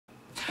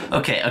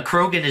Okay, a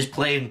Krogan is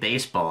playing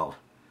baseball,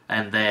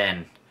 and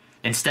then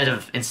instead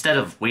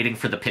of waiting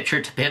for the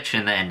pitcher to pitch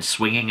and then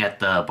swinging at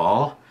the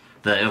ball,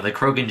 the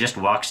Krogan just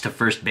walks to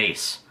first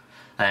base,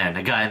 and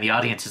a guy in the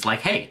audience is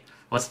like, "Hey,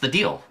 what's the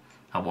deal?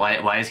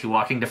 Why is he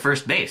walking to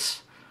first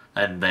base?"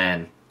 And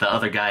then the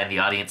other guy in the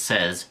audience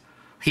says,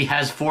 "He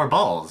has 4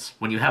 balls.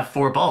 When you have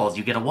 4 balls,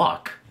 you get a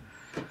walk."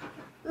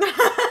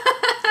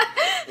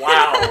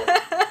 Wow.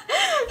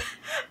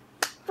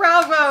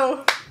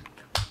 Bravo!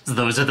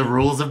 Those are the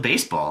rules of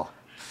baseball.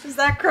 Is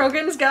that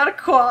Krogan's got a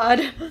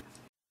quad?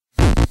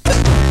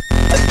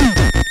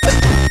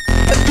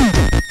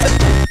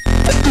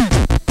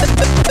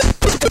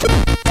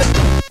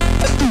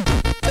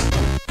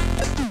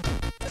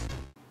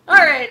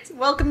 Alright,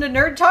 welcome to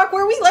Nerd Talk,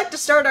 where we like to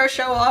start our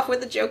show off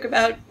with a joke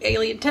about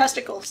alien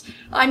testicles.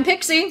 I'm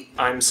Pixie.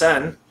 I'm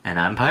Sen. And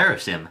I'm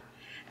Pyrosim.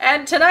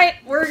 And tonight,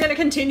 we're going to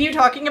continue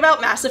talking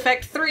about Mass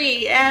Effect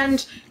 3,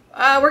 and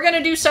we're going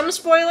to do some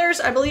spoilers.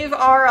 I believe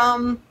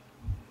our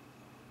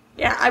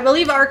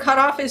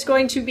cutoff is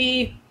going to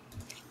be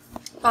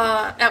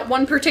at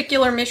one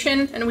particular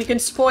mission, and we can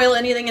spoil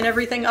anything and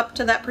everything up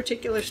to that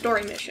particular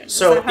story mission.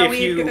 So Is that how if we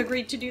you-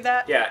 agreed to do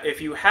that? Yeah,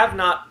 if you have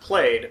not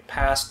played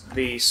past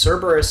the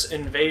Cerberus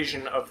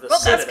invasion of the Well,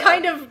 Citadel... that's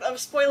kind of a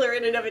spoiler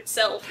in and of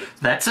itself.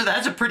 That's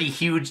a pretty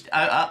huge.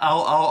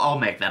 I'll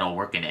make that all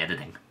work in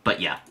editing. But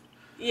yeah,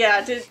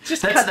 Yeah,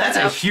 just cut that's that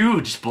a out,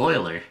 huge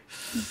spoiler.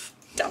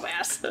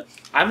 dumbass.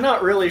 I'm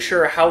not really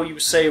sure how you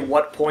say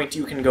what point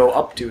you can go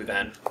up to,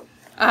 then.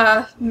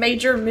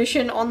 Major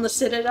mission on the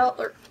Citadel,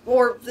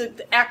 or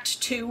the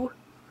Act 2.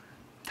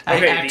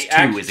 Okay, Act the 2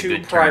 Act is a 2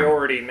 good term.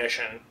 priority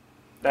mission.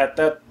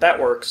 That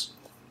works.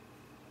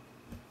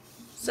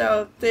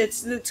 So,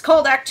 it's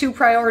called Act 2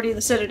 Priority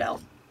the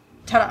Citadel.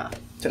 Ta-da.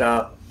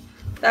 Ta-da.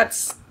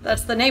 That's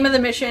the name of the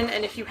mission,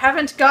 and if you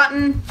haven't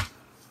gotten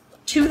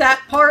to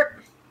that part,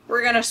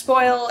 we're gonna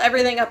spoil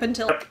everything up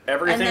until Yep,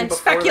 everything and then before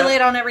speculate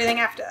that on everything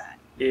after that.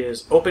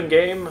 is open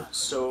game,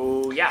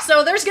 so yeah.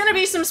 So there's gonna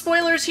be some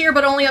spoilers here,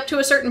 but only up to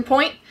a certain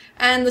point,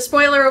 and the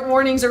spoiler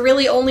warnings are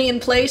really only in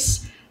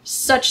place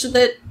such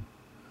that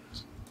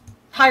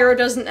Pyro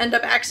doesn't end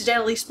up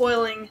accidentally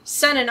spoiling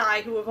Sen and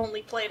I, who have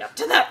only played up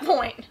to that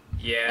point.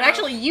 Yeah. And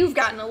actually, you've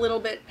gotten a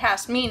little bit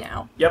past me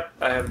now. Yep,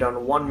 I have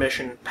done one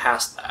mission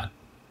past that.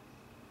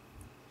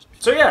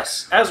 So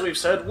yes, as we've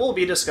said, we'll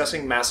be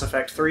discussing Mass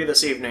Effect 3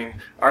 this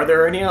evening. Are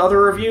there any other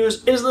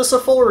reviews? Is this a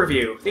full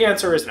review? The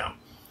answer is no.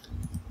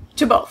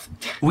 To both.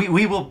 We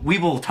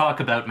will talk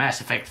about Mass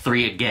Effect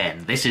 3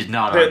 again. This is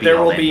not our There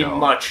will be-all, be end-all.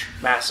 much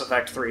Mass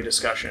Effect 3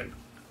 discussion.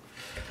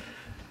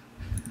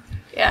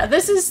 Yeah,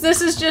 this is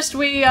just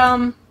we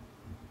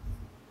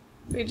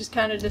just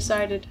kind of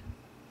decided.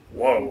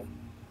 Whoa.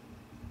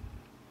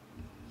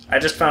 I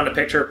just found a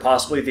picture of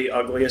possibly the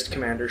ugliest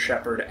Commander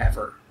Shepard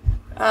ever.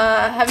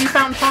 Have you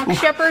found Punk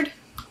Shepard?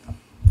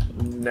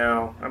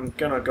 No, I'm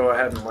gonna go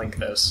ahead and link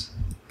this.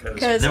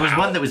 'Cause- There was wow.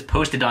 one that was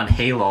posted on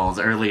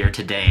Haylols earlier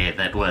today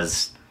that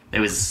was... It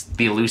was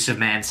the elusive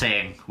man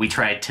saying, "We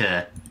tried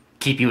to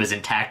keep you as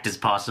intact as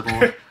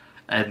possible."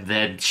 And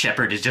then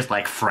Shepard is just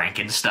like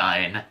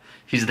Frankenstein.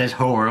 He's this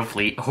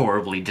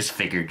horribly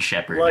disfigured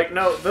Shepard. Like,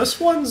 no, this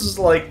one's,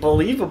 like,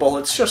 believable.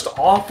 It's just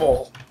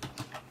awful.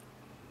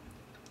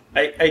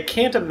 I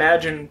can't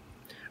imagine...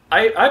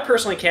 I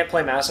personally can't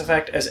play Mass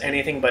Effect as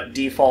anything but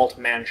default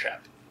Manshep.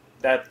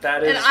 That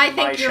is And I my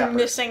think you're Shepard.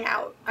 missing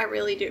out. I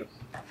really do.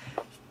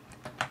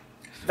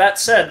 That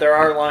said, there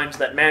are lines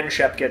that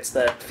Manshep gets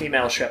that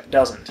female Shep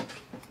doesn't.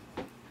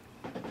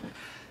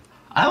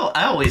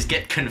 I always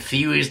get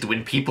confused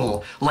when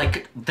people,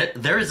 like,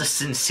 there is a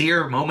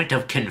sincere moment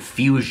of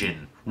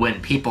confusion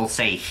when people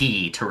say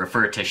he to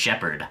refer to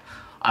Shepard.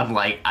 I'm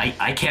like,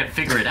 I can't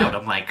figure it out.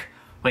 I'm like,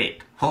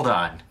 wait, hold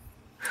on.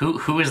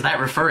 Who is that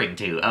referring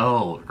to?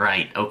 Oh,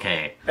 right,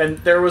 okay. And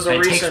there was a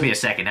It takes recent... me a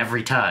second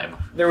every time.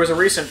 There was a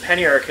recent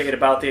Penny Arcade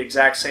about the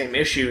exact same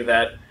issue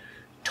that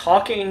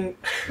talking...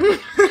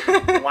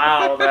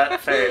 Wow, that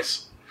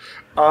face.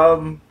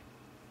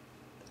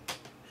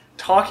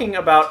 Talking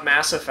about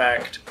Mass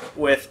Effect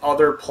with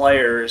other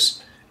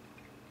players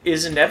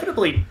is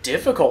inevitably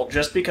difficult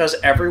just because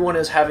everyone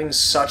is having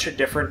such a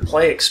different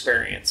play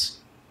experience.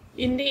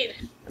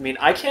 Indeed. I mean,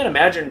 I can't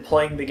imagine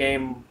playing the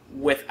game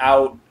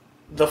without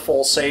the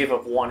full save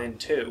of 1 and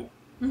 2.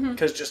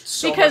 Because just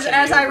so Because much in the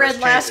as I universe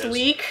read last changes.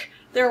 week,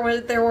 there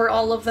were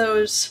all of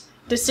those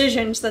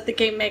decisions that the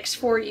game makes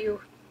for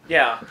you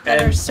Yeah,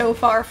 that are and, so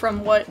far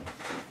from what...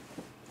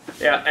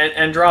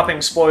 and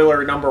dropping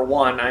spoiler number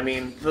 1, I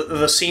mean,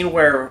 the scene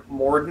where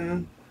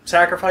Morden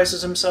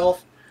sacrifices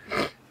himself,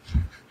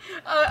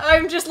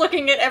 I'm just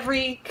looking at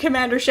every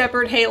Commander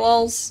Shepard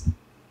Haylols.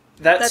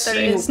 that That there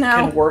scene is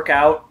now. can work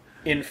out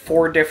in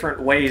 4 different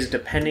ways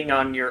depending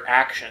on your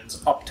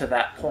actions up to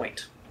that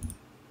point.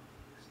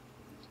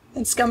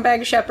 And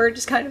Scumbag Shepard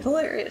is kind of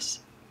hilarious.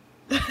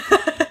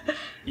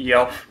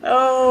 Yup.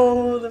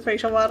 Oh, the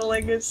facial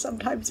modeling is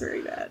sometimes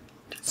very bad.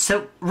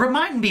 So,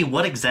 remind me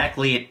what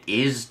exactly it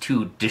is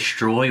to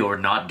destroy or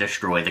not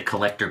destroy the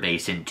collector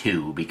base in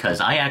 2,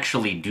 because I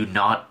actually do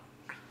not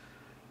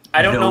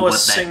I don't know a what that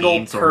single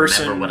means or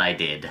person. remember what I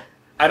did.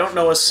 I don't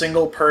know a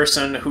single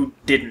person who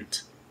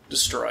didn't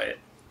destroy it.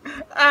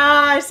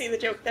 Ah, I see the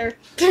joke there.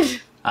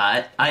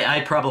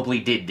 I probably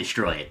did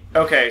destroy it.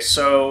 Okay,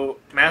 so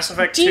Mass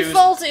Effect 2...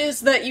 Default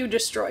is that you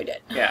destroyed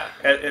it. Yeah,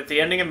 at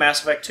the ending of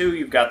Mass Effect 2,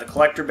 you've got the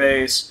Collector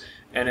base,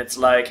 and it's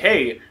like,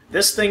 hey,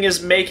 this thing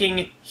is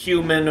making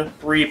human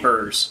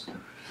Reapers.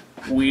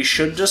 We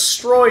should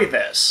destroy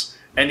this.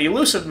 And the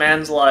Illusive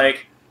Man's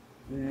like,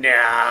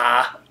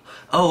 nah,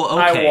 Oh,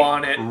 okay. I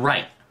want it.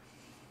 Right.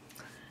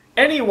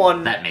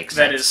 Anyone That makes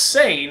that sense. is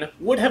sane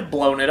would have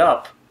blown it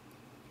up.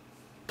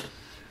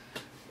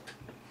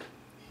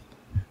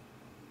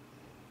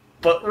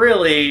 But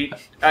really,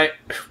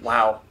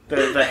 wow,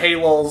 the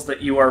halos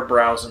that you are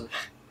browsing.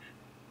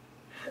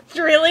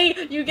 Really?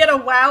 You get a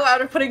wow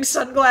out of putting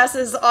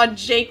sunglasses on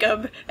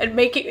Jacob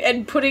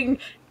and putting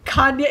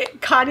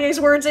Kanye's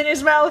words in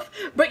his mouth,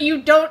 but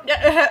you don't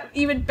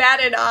even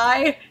bat an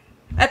eye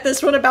at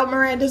this one about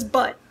Miranda's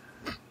butt.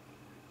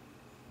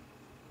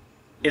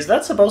 Is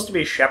that supposed to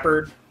be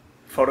Shepard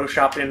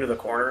photoshopped into the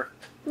corner?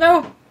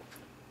 No.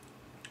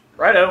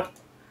 Righto.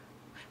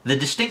 The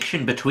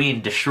distinction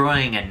between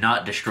destroying and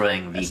not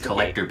destroying the That's the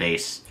collector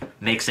base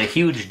makes a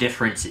huge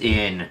difference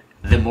in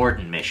the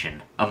Morden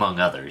mission, among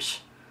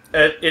others.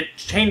 It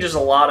changes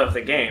a lot of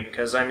the game,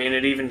 because, I mean,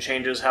 it even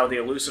changes how the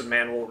Illusive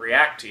Man will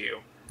react to you.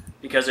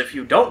 Because if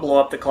you don't blow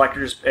up the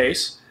Collector's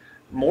base,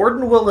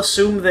 Morden will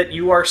assume that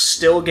you are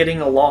still getting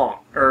along.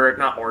 Or,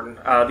 not Morden,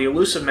 the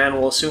Illusive Man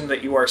will assume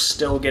that you are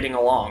still getting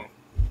along.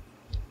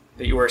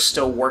 That you are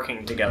still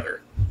working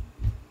together.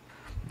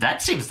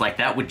 That seems like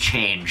that would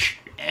change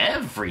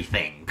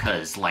everything,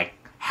 because, like,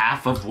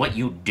 half of what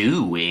you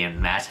do in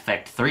Mass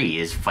Effect 3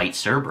 is fight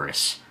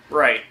Cerberus.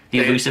 Right.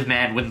 The Illusive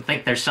Man wouldn't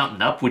think there's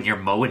something up when you're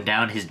mowing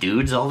down his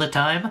dudes all the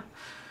time?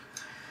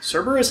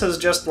 Cerberus has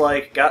just,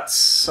 like, got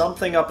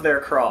something up their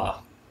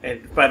craw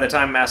and by the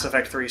time Mass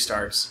Effect 3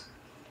 starts.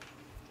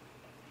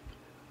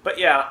 But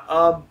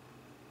yeah,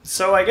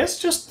 so I guess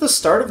just the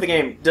start of the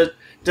game.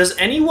 Does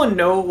anyone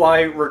know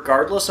why,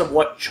 regardless of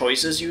what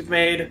choices you've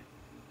made,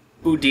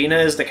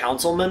 Udina is the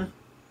councilman?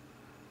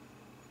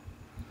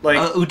 Like,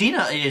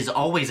 Udina is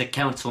always a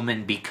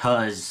councilman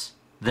because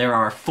there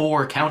are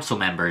 4 council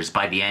members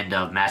by the end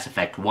of Mass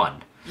Effect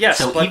 1. yes,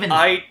 so but even...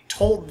 I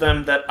told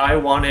them that I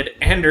wanted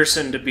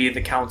Anderson to be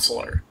the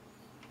counselor.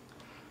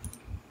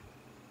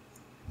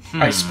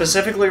 I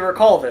specifically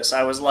recall this.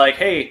 I was like,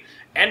 hey,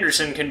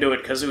 Anderson can do it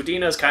because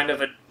Udina's kind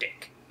of a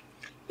dick.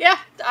 Yeah,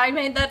 I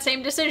made that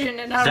same decision,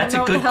 and I That's don't know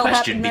a what the good hell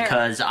question, happened there.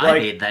 because I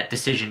Like- made that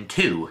decision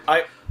too.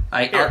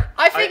 Here.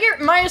 I figure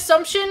my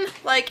assumption,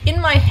 like, in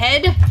my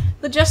head,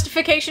 the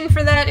justification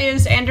for that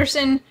is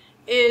Anderson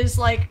is,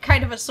 like,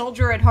 kind of a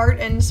soldier at heart,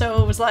 and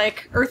so it was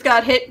like, Earth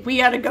got hit, we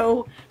gotta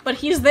go. But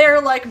he's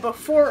there, like,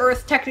 before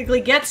Earth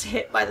technically gets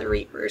hit by the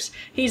Reapers.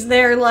 He's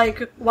there,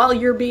 like, while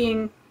you're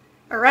being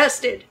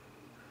arrested.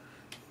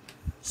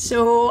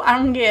 So, I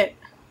don't get...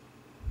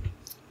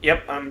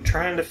 Yep, I'm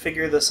trying to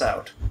figure this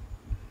out.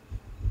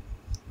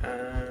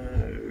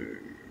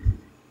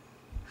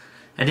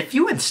 And if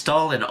you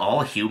install an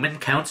all-human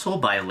council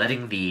by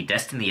letting the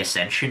Destiny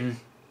Ascension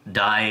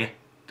die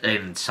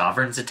in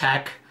Sovereign's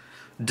attack,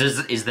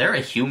 is there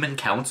a human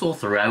council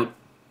throughout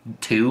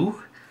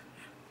 2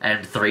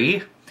 and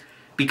 3?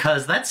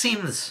 Because that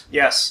seems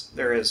Yes,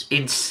 there is.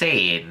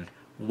 insane.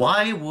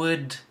 Why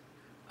would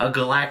a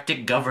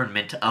galactic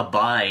government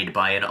abide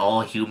by an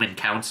all-human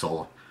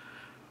council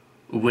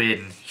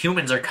when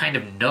humans are kind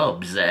of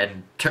nubs,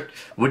 and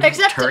wouldn't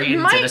Except it Turians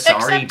might- and Asari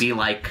except- be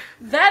like...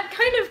 That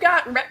kind of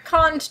got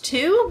retconned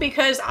too,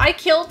 because I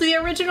killed the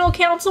original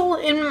council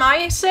in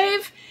my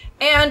save,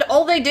 and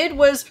all they did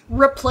was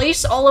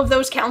replace all of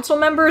those council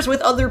members with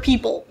other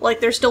people.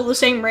 Like, they're still the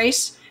same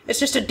race, it's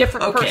just a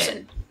different Okay.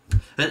 person.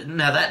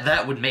 Now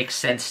that would make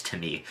sense to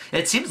me.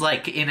 It seems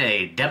like in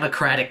a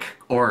democratic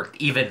or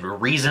even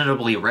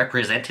reasonably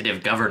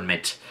representative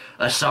government,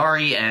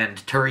 Asari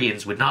and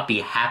Turians would not be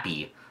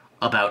happy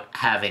about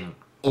having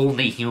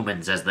only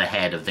humans as the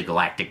head of the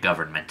galactic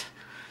government.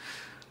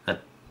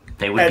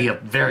 They would be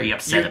very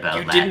upset about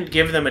you that. didn't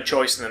give them a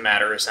choice in the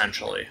matter,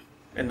 essentially.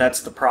 And that's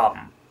the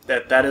problem.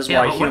 That is Yeah,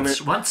 why but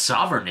humans... once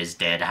Sovereign is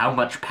dead, how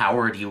much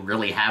power do you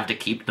really have to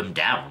keep them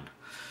down?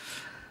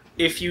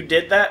 If you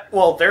did that,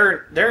 well,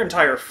 their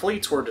entire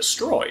fleets were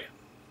destroyed.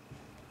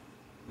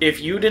 If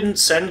you didn't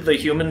send the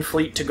human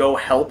fleet to go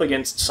help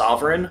against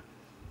Sovereign,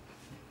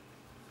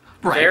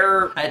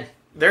 Right.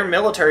 their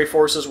military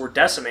forces were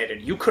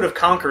decimated. You could have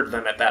conquered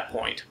them at that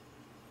point.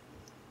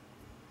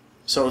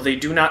 So they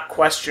do not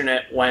question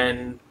it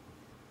when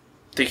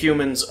the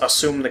humans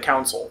assume the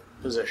council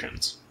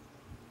positions.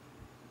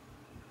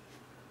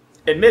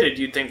 Admitted,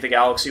 you'd think the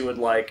galaxy would,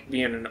 like,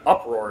 be in an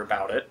uproar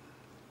about it.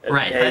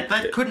 Right,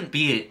 that couldn't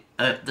be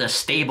a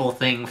stable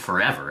thing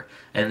forever.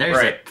 And there's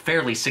Right. a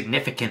fairly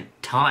significant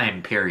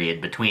time period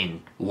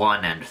between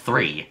 1 and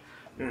 3.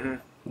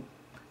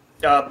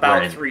 About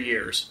Right. 3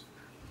 years.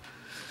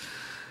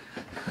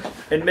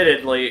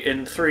 Admittedly,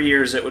 in 3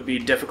 years it would be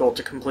difficult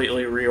to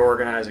completely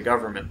reorganize a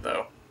government,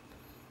 though.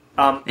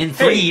 In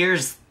 3 hey,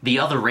 years, the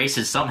other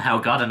races somehow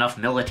got enough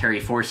military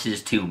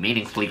forces to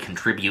meaningfully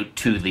contribute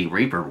to the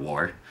Reaper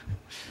War.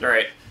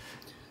 Alright.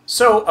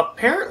 So,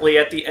 apparently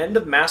at the end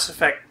of Mass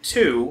Effect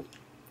 2,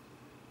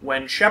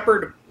 when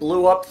Shepard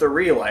blew up the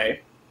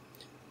relay,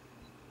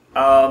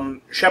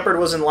 Shepard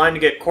was in line to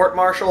get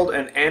court-martialed,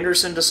 and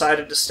Anderson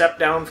decided to step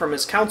down from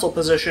his council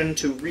position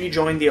to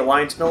rejoin the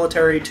Alliance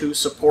military to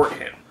support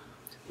him.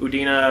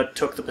 Udina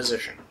took the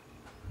position.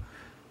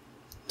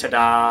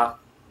 Ta-da!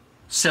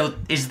 So,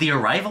 is the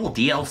Arrival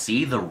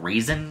DLC the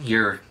reason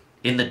you're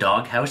in the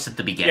doghouse at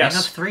the beginning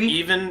Yes, of 3?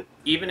 even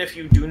if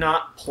you do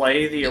not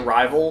play the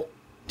Arrival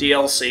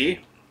DLC,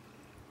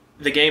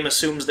 the game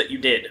assumes that you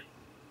did.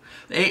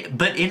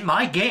 But in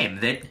my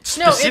game, that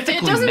No, it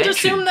specifically doesn't mentioned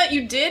assume that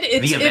you did.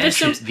 It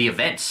assumes the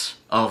events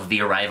of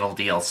the Arrival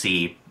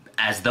DLC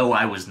as though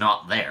I was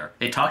not there.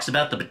 It talks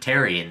about the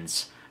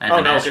Batarians and Oh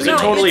the no, mass because relay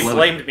it totally exploding.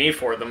 flamed me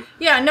for them.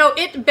 Yeah, no,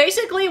 it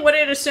basically what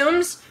it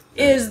assumes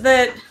is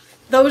that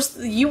those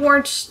you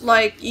weren't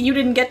like you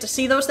didn't get to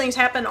see those things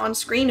happen on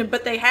screen,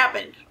 but they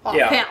happened off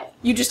Yeah. panel.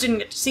 You just didn't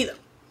get to see them.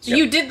 So Yep.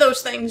 you did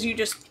those things. You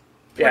just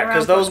Yeah, went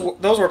because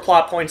around those were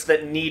plot points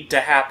that need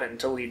to happen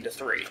to lead to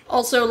 3.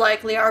 also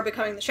like Liara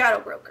becoming the Shadow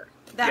Broker.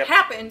 That Yep.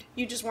 happened.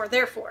 You just weren't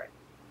there for it.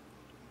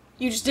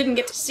 You just didn't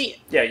get to see it.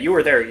 Yeah, you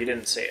were there, you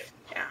didn't see it.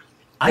 Yeah,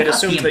 I It got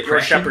assumes the that your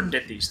impression Shepard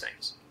did these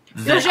things.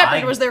 Bill that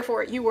Shepard I- was there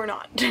for it. You were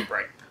not.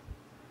 Right.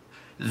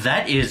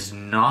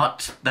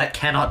 That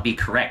cannot be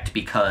correct,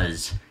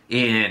 because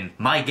in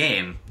my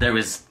game, there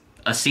was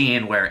a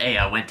scene where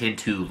Aya went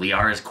into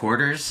Liara's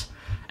quarters,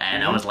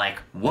 and I was like,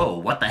 whoa,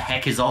 what the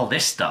heck is all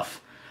this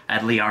stuff?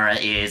 And Liara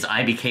is,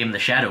 I became the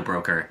Shadow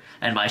Broker,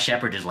 and my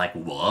Shepard is like,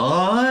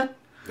 what?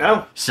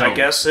 No, So- I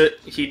guess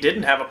he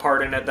didn't have a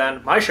part in it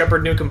then. My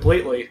Shepard knew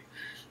completely.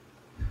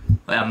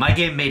 My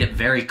game made it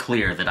very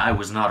clear that I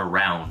was not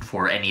around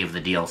for any of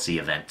the DLC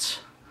events.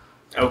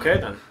 Okay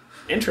then.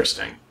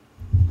 Interesting.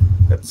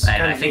 That's And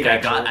kind I of think neat, I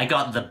actually.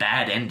 got the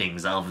bad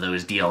endings of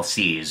those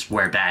DLCs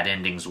where bad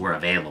endings were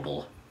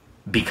available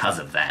because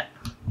of that.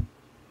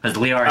 As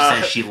Liara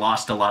says, she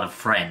lost a lot of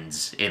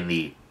friends in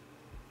the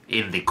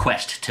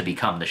quest to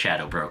become the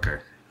Shadow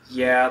Broker.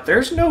 Yeah,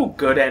 there's no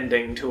good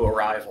ending to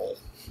Arrival.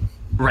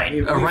 Right,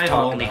 We've Arrival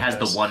talked only about has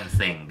this. the one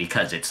thing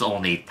because it's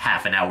only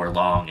half an hour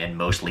long and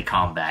mostly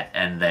combat,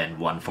 and then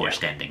one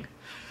forced ending.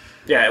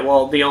 Yeah,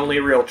 well, the only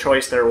real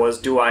choice there was,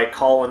 do I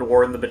call and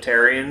warn the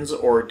Batarians,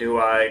 or do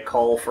I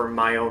call for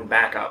my own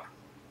backup?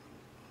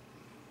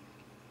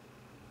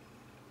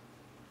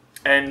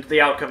 And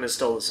the outcome is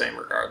still the same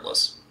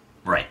regardless.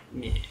 Right.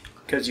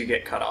 Because you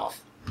get cut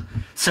off.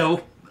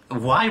 So,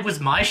 why was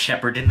my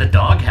Shepard in the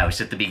doghouse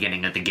at the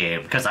beginning of the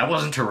game? Because I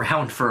wasn't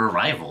around for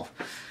Arrival.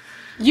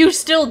 You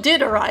still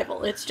did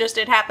Arrival. It's just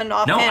it happened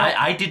off No, panel.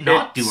 I did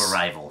not do It's-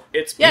 Arrival.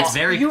 It's Yes, It's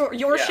very- your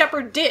Yeah.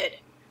 Shepard did.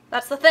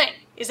 That's the thing.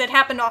 Is it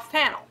happened off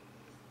panel?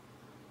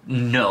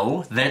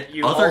 No, that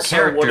You other also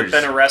characters would have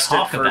been arrested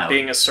talk for about.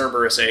 being a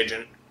Cerberus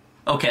agent.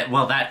 Okay,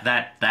 well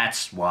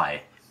that's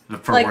why.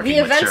 For Like working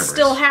the with events Cerberus.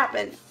 still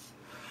happen.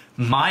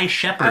 My I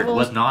Shepard will-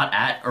 was not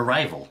at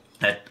Arrival.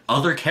 That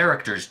other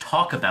characters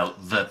talk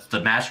about the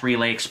mass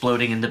relay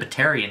exploding and the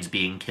Batarians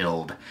being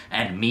killed,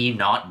 and me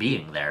not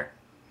being there.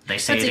 They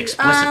say Let's it see.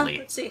 explicitly.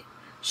 Let's see.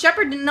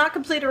 Shepard did not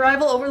complete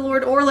Arrival,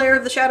 Overlord, or Lair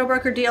of the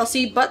Shadowbroker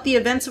DLC, but the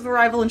events of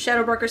Arrival and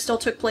Shadowbroker still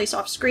took place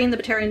off screen. The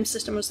Batarian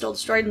system was still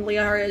destroyed, and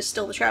Liara is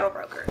still the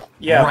Shadowbroker.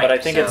 Yeah, Right, but I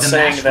think so- it's The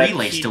saying mass that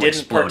relay he still didn't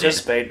exploded.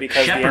 participate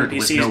because Shepard the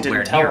was NPCs nowhere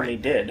didn't tell near him it. he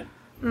did.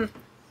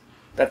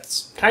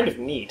 That's kind of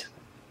neat.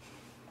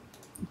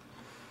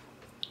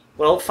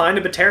 Well, find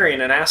a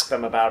Batarian and ask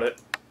them about it.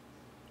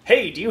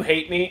 Hey, do you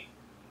hate me?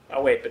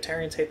 Oh wait,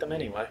 Batarians hate them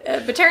anyway.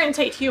 Batarians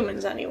hate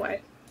humans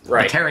anyway.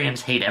 Right.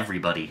 Batarians hate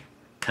everybody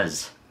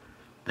because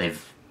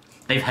they've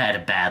had a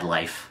bad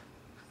life.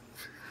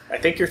 I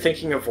think you're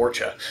thinking of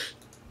Vorcha.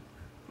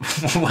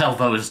 Well,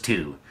 those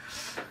two.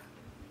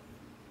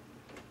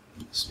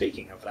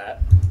 Speaking of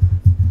that,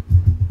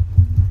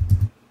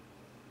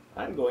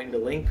 I'm going to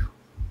link.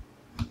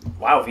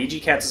 Wow,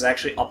 VG Cats is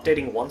actually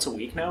updating once a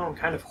week now? I'm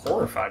kind of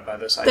horrified by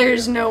this idea.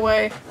 There's no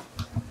way.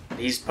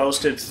 He's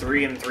posted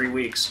 3 in 3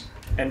 weeks.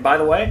 And by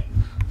the way,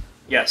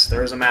 yes,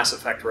 there is a Mass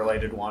Effect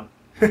related one.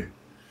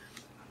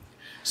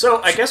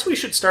 So, I guess we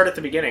should start at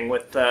the beginning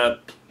with,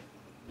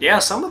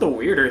 some of the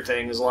weirder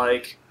things,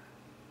 like...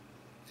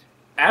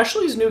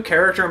 Ashley's new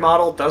character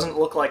model doesn't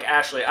look like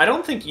Ashley. I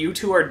don't think you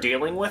two are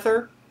dealing with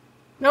her,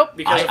 Nope.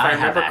 because if I I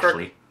have remember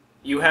Ashley.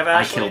 you have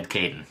I Ashley? killed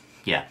Caden.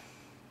 Yeah.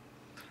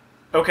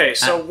 Okay,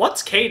 so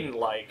what's Caden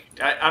like?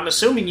 I'm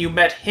assuming you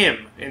met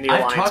him in the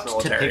I've Alliance talked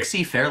military. to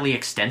Pixie fairly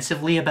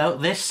extensively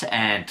about this,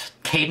 and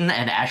Caden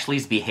and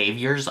Ashley's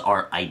behaviors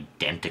are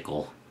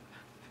identical.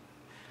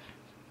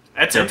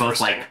 That's They're both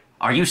interesting. like,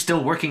 are you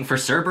still working for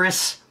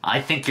Cerberus? I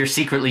think you're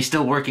secretly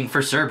still working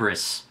for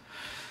Cerberus.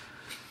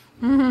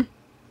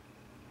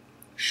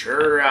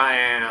 Sure I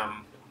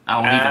am. I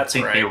don't even That's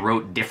think they right.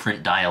 wrote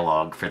different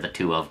dialogue for the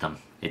two of them.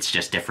 It's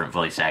just different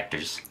voice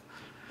actors.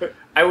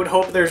 I would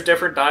hope there's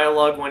different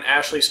dialogue when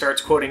Ashley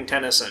starts quoting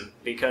Tennyson,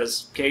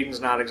 because Caden's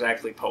not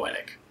exactly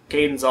poetic.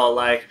 Caden's all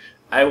like,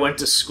 I went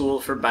to school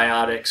for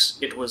biotics.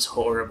 It was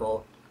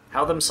horrible.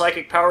 How them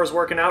psychic powers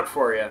working out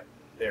for you?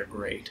 They're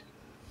great.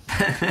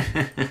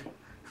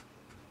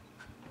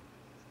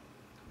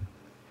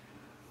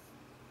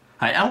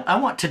 I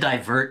want to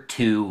divert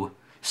to,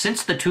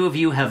 since the two of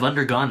you have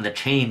undergone the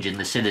change in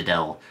the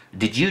Citadel,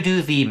 did you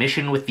do the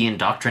mission with the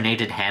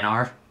indoctrinated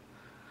Hanar?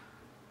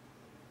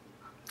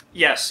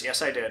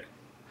 Yes, I did.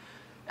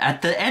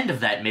 At the end of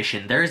that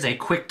mission, there is a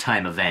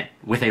QuickTime event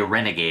with a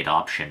Renegade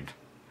option.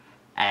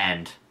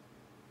 And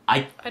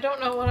I don't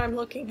know what I'm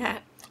looking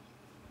at.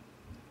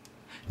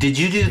 Did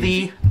you do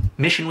the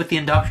mission with the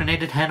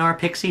indoctrinated Hanar,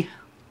 Pixie?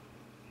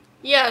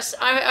 Yes,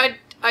 I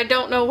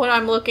don't know what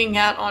I'm looking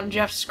at on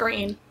Jeff's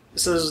screen.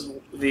 This is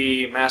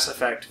the Mass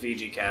Effect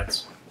VG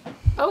Cats.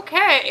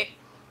 Okay.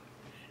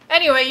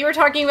 Anyway, you were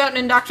talking about an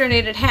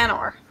indoctrinated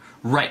Hanar.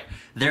 Right.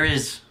 There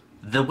is...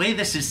 The way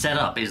this is set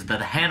up is that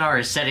the Hanar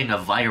is setting a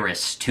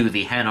virus to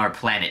the Hanar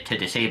planet to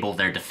disable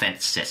their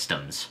defense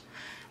systems.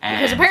 And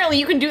Because apparently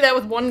you can do that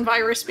with one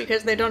virus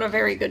because they don't have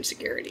very good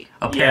security.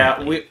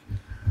 apparently.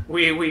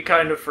 Yeah, we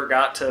kind of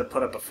forgot to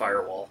put up a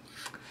firewall.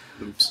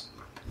 Oops.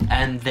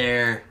 And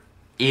there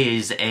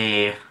is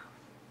a...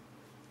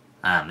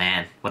 Ah,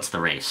 man. What's the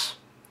race?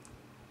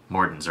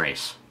 Morden's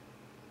race.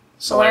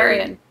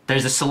 Solarian.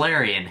 There's a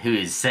Solarian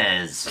who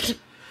says...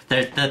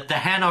 The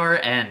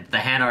Hanar and the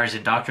Hanar's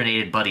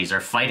indoctrinated buddies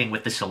are fighting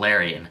with the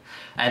Solarian.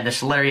 And the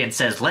Solarian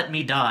says, "Let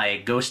me die,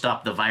 go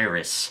stop the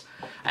virus."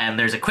 And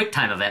there's a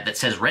QuickTime event that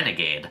says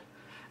Renegade.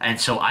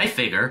 And so I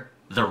figure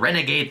the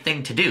Renegade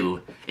thing to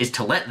do is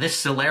to let this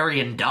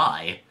Solarian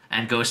die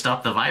and go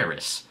stop the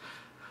virus.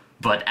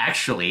 But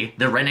actually,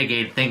 the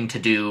Renegade thing to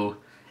do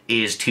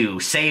is to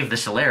save the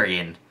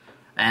Solarian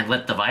and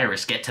let the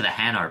virus get to the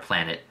Hanar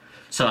planet.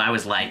 So I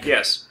was like,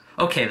 Yes.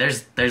 okay,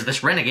 there's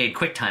this Renegade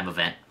QuickTime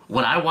event.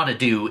 What I want to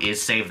do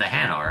is save the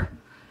Hanar.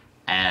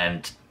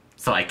 And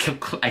so I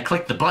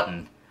click the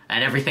button,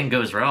 and everything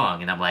goes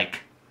wrong, and I'm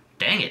like,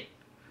 dang it.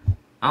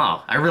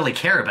 Oh, I really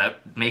care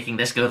about making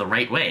this go the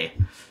right way.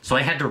 So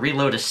I had to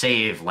reload a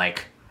save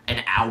like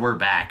an hour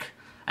back,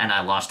 and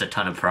I lost a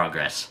ton of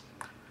progress.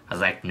 I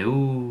was like,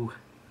 no.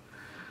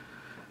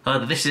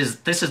 This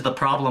is the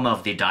problem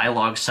of the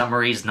dialogue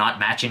summaries not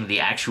matching the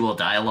actual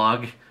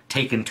dialogue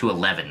taken to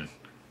 11.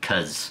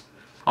 Because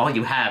all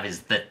you have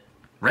is the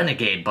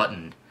Renegade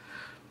button.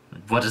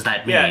 What does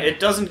that mean? Yeah,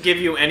 it doesn't give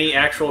you any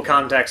actual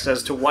context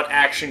as to what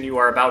action you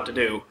are about to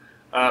do.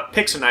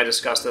 Pix and I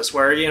discussed this,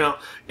 where,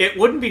 it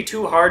wouldn't be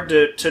too hard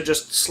to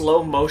just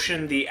slow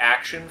motion the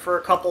action for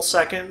a couple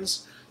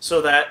seconds,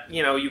 so that,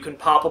 you can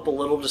pop up a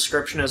little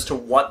description as to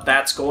what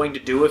that's going to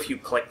do if you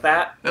click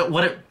that.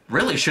 What it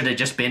really should have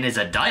just been is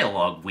a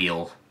dialogue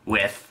wheel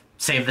with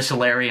save the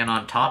Solarian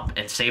on top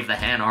and save the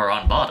Hanar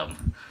on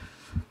bottom.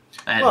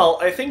 And Well,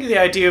 I think the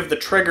idea of the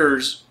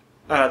triggers,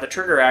 the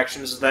trigger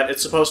actions, is that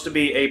it's supposed to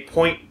be a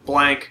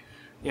point-blank,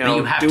 But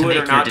you have do to it make or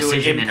your not do it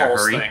decision in a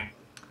impulse hurry. thing.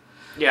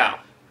 Yeah.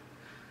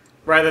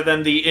 Rather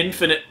than the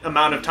infinite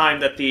amount of time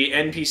that the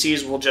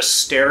NPCs will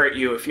just stare at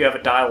you if you have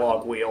a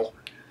dialogue wheel.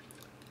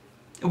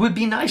 it would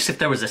be nice if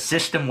there was a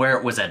system where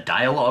it was a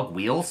dialogue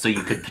wheel, so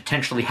you could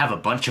potentially have a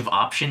bunch of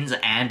options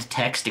and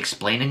text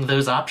explaining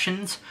those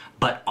options,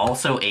 but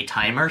also a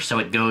timer, so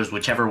it goes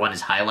whichever one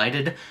is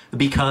highlighted,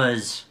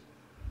 because...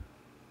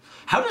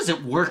 How does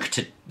it work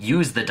to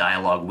use the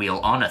dialogue wheel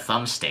on a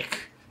thumbstick?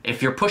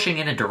 If you're pushing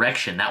in a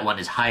direction, that one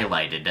is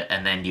highlighted,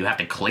 and then you have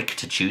to click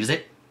to choose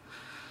it?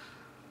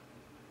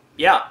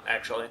 Yeah,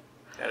 actually.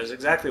 That is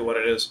exactly what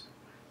it is.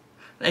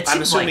 It I'm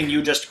seems assuming like...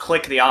 you just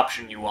click the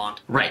option you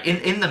want. Right,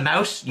 in the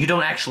mouse, you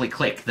don't actually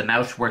click. The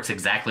mouse works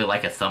exactly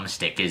like a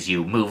thumbstick, is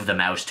you move the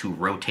mouse to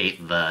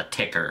rotate the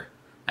ticker,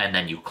 and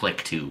then you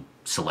click to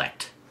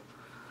select.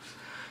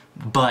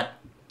 But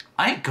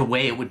I think a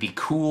way it would be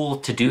cool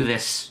to do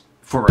this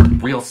for a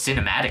real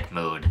cinematic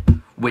mode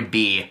would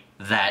be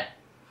that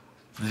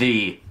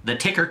the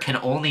ticker can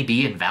only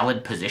be in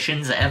valid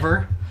positions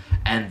ever,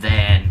 and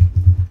then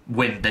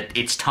when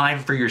it's time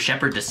for your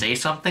shepherd to say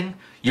something,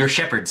 your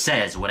shepherd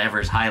says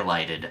whatever's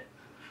highlighted.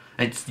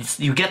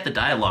 You get the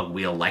dialogue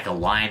wheel like a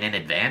line in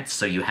advance,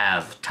 so you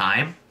have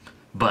time,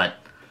 but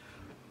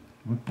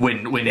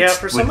when Yeah, it's...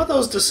 for some of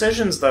those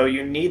decisions, though,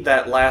 you need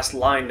that last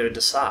line to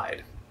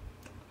decide.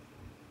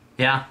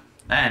 Yeah,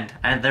 and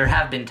there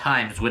have been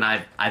times when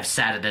I've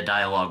sat at a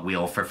dialogue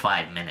wheel for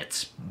 5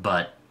 minutes,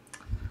 but...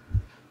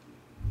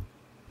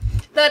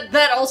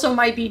 That also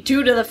might be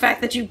due to the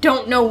fact that you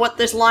don't know what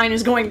this line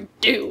is going to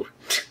do.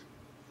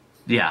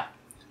 Yeah.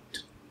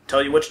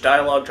 Tell you which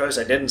dialogue choice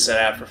I didn't sit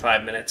at for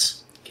 5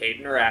 minutes.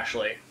 Caden or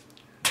Ashley.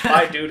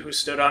 Bye, dude who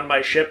stood on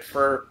my ship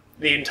for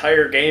the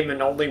entire game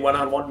and only went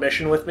on one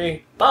mission with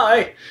me.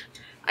 Bye!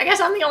 I guess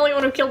I'm the only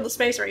one who killed the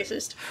space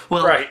racist.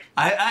 Well, Right.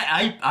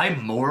 I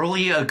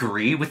morally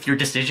agree with your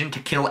decision to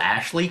kill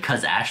Ashley,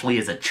 because Ashley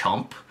is a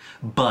chump,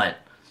 but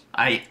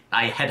I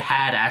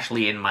had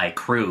Ashley in my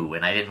crew,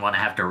 and I didn't want to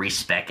have to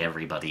respec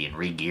everybody and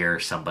re-gear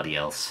somebody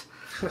else.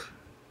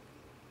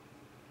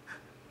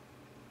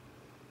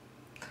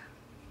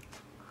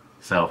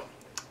 So,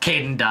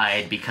 Caden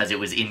died because it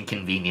was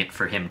inconvenient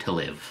for him to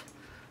live.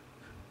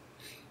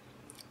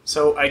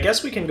 So I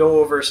guess we can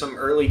go over some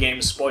early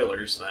game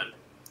spoilers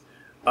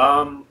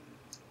then.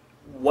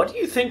 What do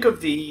you think of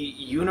the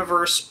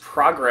universe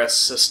progress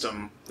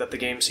system that the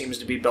game seems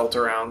to be built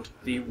around,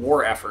 the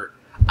war effort?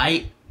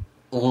 I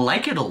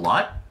like it a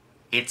lot.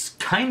 It's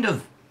kind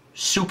of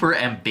super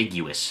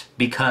ambiguous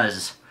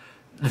because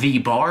the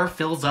bar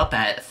fills up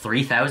at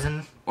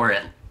 3,000 or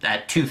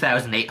at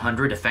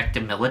 2,800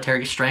 effective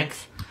military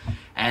strength,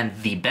 and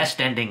the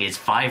best ending is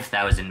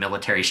 5,000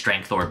 military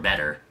strength or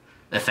better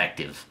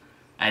effective.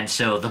 And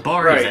so the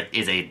bar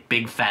is a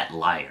big fat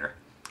liar.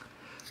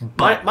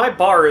 But My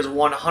bar is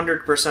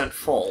 100%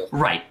 full.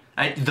 right,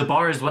 the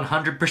bar is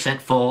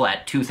 100% full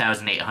at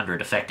 2,800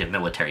 effective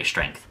military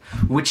strength,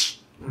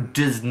 which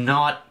is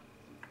not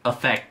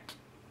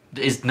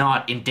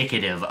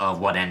indicative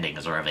of what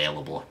endings are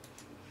available.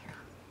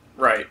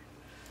 Right.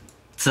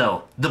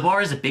 So the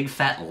bar is a big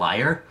fat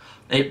liar.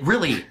 It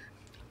really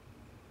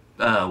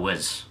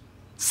was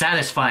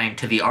satisfying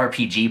to the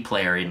RPG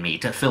player in me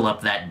to fill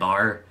up that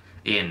bar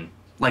in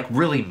like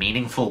really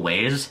meaningful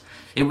ways.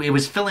 It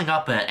was filling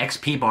up an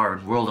XP bar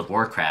in World of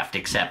Warcraft,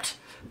 except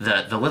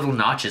the little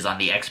notches on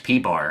the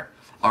XP bar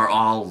are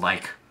all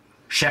like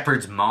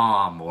Shepard's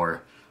mom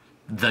or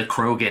the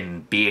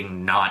Krogan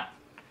being not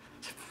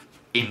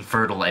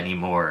infertile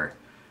anymore,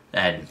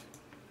 and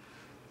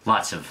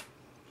lots of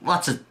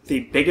The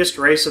biggest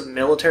race of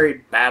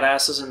military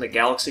badasses in the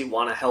galaxy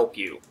want to help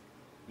you.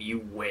 You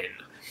win.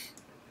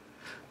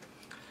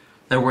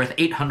 They're worth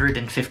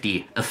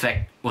 850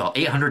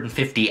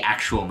 850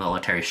 actual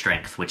military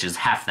strength, which is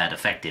half that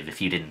effective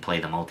if you didn't play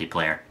the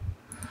multiplayer.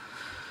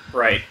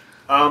 Right.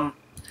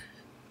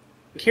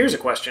 Here's a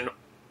question.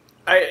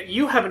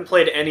 You haven't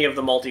played any of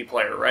the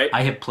multiplayer, right?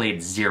 I have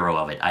played zero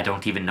of it. I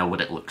don't even know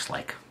what it looks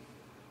like.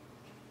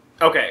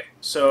 Okay,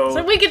 So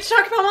we get to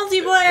talk about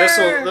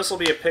multiplayer! This will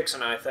be a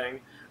Pixanai thing.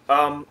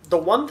 The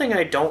one thing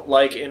I don't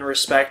like in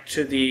respect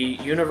to the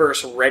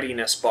universe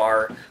readiness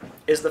bar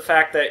is the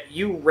fact that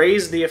you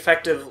raise the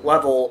effective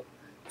level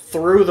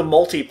through the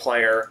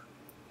multiplayer,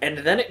 and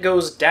then it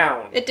goes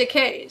down It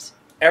decays.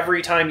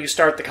 every time you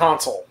start the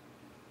console.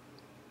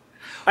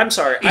 I'm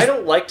sorry, I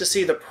don't like to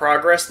see the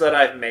progress that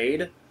I've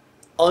made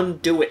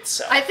undo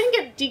itself. I think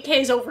it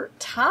decays over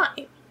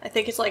time. I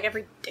think it's like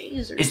every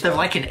days or Is there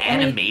like an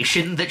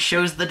animation that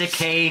shows the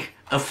decay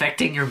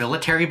affecting your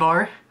military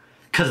bar?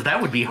 Because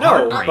that would be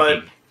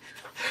heartbreaking.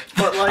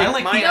 But like, I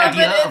like my the No,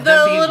 idea but of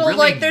them being little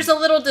really... there's a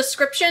little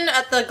description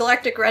at the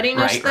Galactic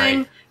Readiness Right, thing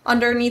right.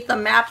 underneath the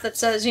map that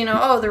says,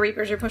 oh, the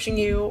Reapers are pushing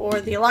you,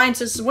 or the Alliance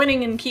is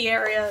winning in key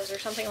areas, or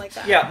something like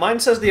that. Yeah, mine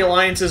says the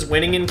Alliance is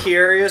winning in key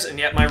areas, and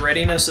yet my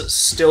readiness is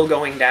still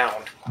going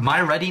down.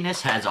 My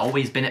readiness has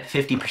always been at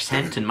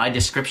 50%, and my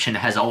description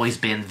has always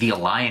been the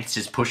Alliance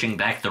is pushing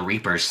back the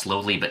Reapers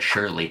slowly but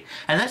surely.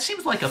 And that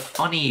seems like a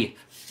funny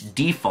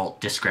default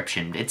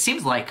description. It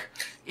seems like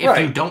if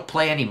you don't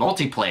play any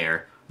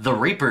multiplayer, the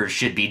Reapers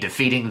should be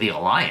defeating the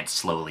Alliance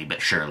slowly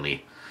but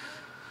surely.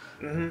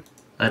 Mm-hmm.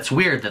 That's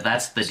weird that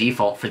that's the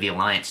default for the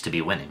Alliance to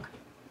be winning.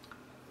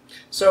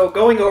 So,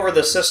 going over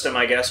the system,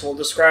 I guess, we'll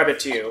describe it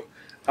to you.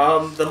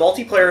 The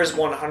multiplayer is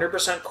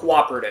 100%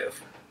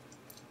 cooperative.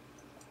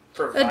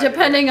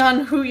 Depending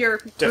on who you're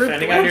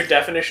Depending on your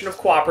definition of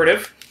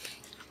cooperative.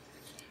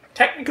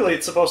 Technically,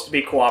 it's supposed to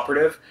be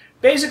cooperative.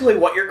 Basically,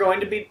 what you're going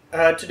to be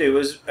to do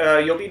is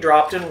you'll be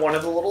dropped in one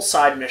of the little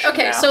side mission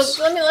Okay, maps.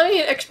 so let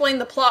me explain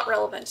the plot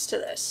relevance to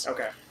this.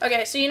 Okay.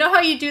 Okay, so you know how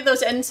you do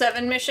those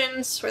N7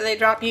 missions where they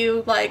drop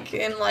you like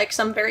in like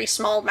some very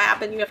small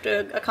map and you have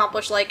to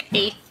accomplish like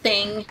a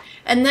thing,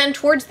 and then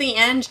towards the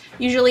end,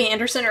 usually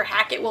Anderson or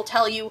Hackett will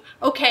tell you,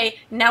 okay,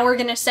 now we're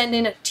gonna send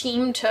in a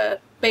team to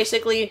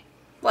basically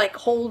like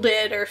hold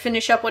it or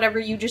finish up whatever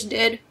you just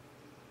did.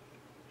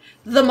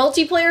 The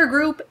multiplayer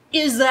group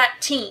is that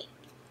team.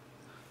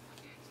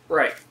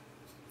 Right.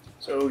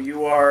 So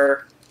you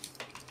are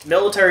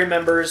military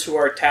members who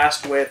are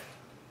tasked with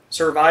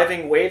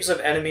surviving waves of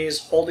enemies,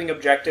 holding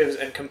objectives,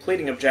 and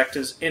completing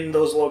objectives in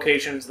those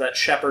locations that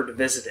Shepard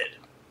visited.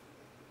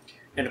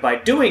 And by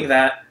doing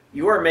that,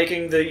 you are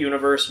making the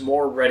universe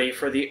more ready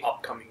for the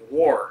upcoming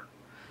war.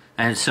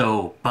 And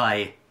so,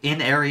 by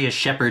in areas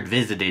Shepard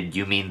visited,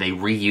 you mean they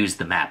reused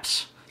the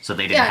maps, so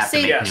they didn't have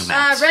to make new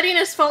maps.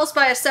 Readiness falls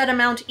by a set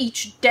amount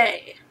each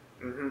day.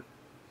 Mm-hmm.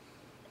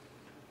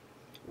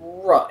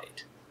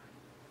 Right.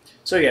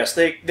 So yes,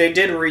 they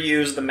did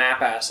reuse the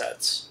map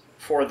assets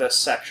for this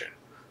section.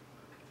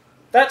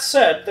 That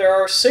said, there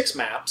are 6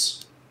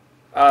 maps,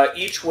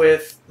 each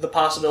with the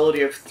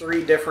possibility of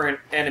 3 different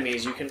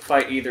enemies. You can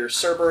fight either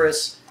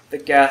Cerberus, the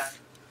Geth,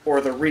 or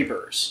the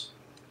Reapers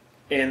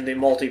in the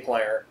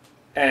multiplayer.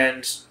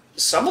 And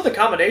some of the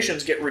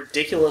combinations get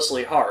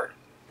ridiculously hard.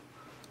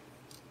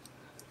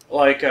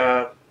 Like,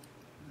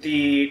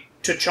 the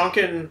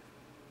Tuchunkan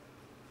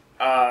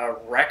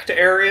wrecked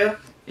area.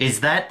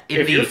 Is that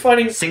in If the you're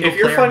fighting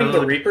single-player the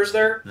mode, Reapers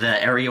there,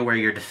 the area where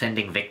you're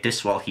defending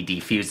Victus while he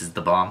defuses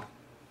the bomb?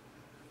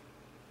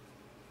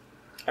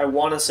 I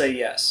want to say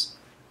yes.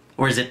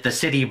 Or is it the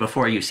city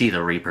before you see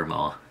the Reaper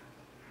Maw?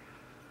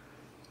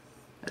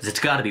 It's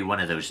got to be one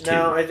of those two.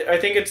 No, I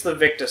think it's the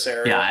Victus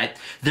area. Yeah,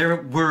 there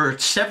were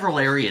several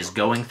areas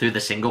going through the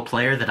single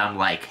player that I'm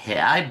like, hey,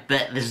 I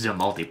bet this is a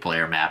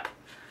multiplayer map.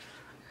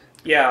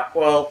 Yeah,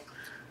 well,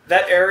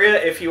 that area,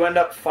 if you end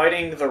up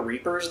fighting the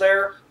Reapers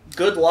there,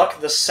 good luck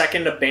the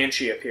second a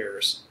Banshee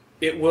appears.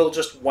 It will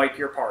just wipe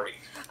your party.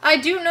 I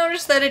do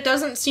notice that it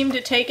doesn't seem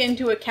to take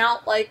into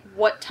account, like,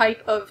 what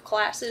type of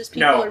classes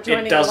people No, are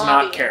joining it does the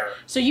lobby not care. in.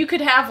 So you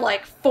could have,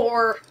 like,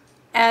 4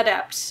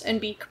 adepts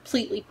and be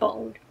completely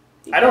boned.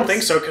 I don't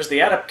think so, because the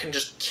Adept can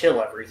just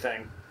kill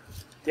everything.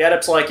 The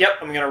Adept's like, yep,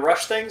 I'm going to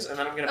rush things, and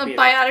then I'm going to A beat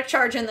biotic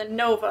charge and the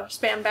Nova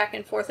spam back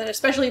and forth, and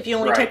especially if you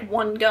only Right. take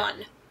one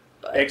gun.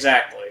 But,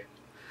 Exactly.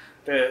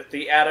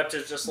 The Adept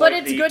is just but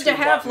like it's the good to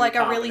have, two-button like, a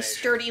really combination.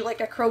 sturdy, like,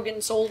 a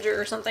Krogan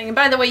soldier or something. And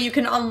by the way, you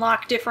can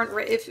unlock different,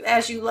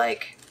 as you,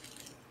 like,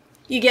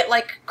 you get,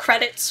 like,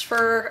 credits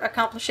for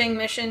accomplishing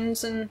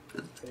missions and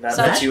And that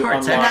So- lets you That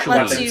part's unlock actually-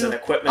 weapons lets you and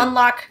equipment.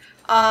 unlock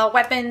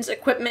weapons,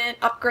 equipment,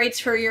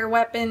 upgrades for your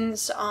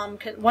weapons,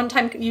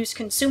 one-time use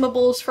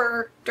consumables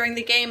for during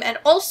the game, and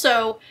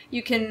also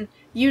you can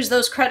use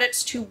those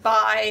credits to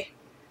buy,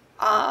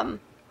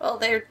 well,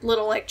 they're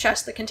little like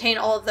chests that contain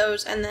all of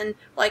those, and then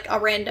like a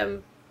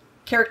random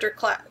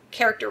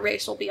character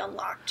race will be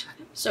unlocked.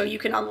 So you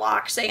can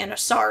unlock, say, an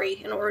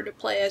Asari in order to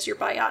play as your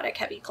biotic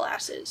heavy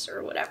classes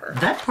or whatever.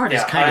 That part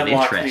is Yeah, kind I of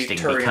unlocked the interesting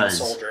Turian because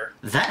soldier.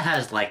 that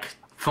has like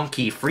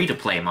funky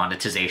free-to-play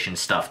monetization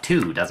stuff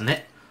too, doesn't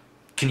it?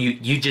 Can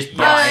you just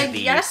buy the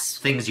yes.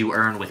 things you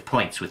earn with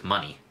points with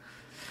money?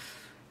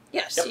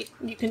 Yes, Yep.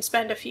 you can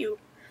spend a few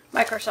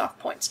Microsoft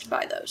points to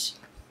buy those.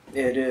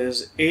 It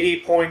is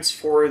 80 points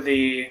for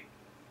the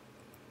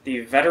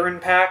Veteran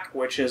Pack,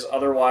 which is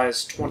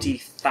otherwise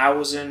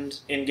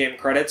 20,000 in-game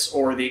credits,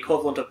 or the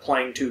equivalent of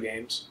playing 2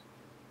 games.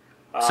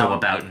 So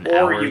about an or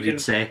hour, you you'd can-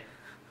 say?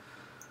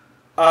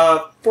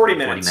 40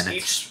 minutes. 40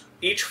 minutes.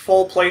 Each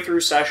full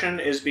playthrough session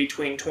is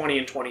between 20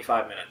 and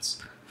 25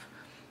 minutes.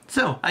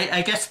 So,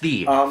 I guess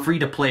the Um,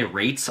 free-to-play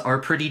rates are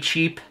pretty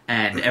cheap,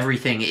 and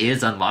everything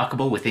is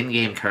unlockable with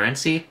in-game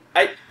currency.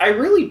 I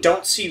really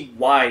don't see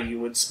why you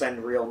would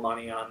spend real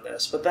money on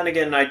this, but then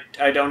again,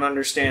 I don't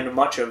understand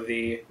much of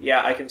the,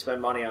 I can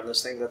spend money on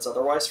this thing that's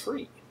otherwise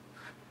free.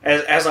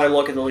 As I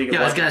look at the League of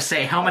Yeah, I was Legends.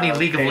 gonna say, how many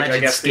League of page, I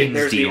Legends guess skins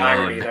there's do the you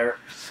irony own? there.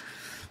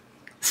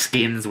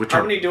 Skins, which How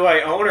are... many do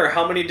I own, or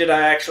how many did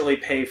I actually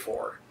pay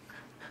for?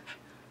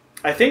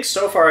 I think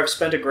so far I've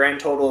spent a grand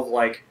total of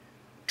like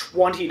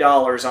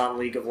 $20 on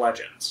League of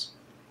Legends.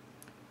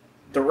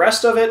 The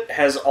rest of it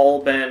has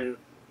all been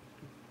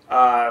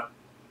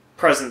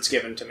presents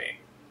given to me.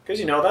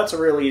 Because, that's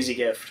a real easy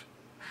gift.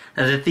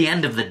 And at the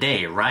end of the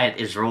day, Riot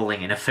is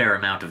rolling in a fair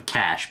amount of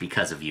cash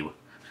because of you.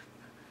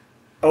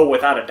 Oh,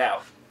 without a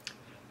doubt.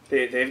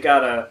 They've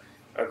got a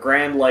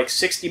grand, like,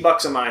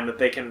 $60 of mine that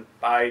they can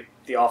buy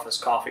the office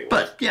coffee with.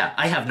 But, yeah,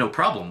 I have no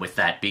problem with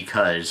that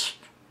because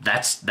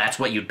that's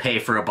what you'd pay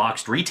for a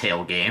boxed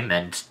retail game,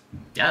 and,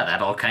 yeah,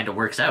 that all kind of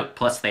works out.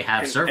 Plus, they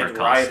have server and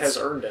costs. Riot has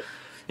earned it.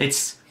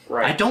 It's...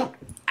 Right. I don't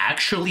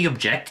actually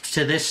object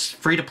to this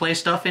free-to-play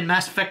stuff in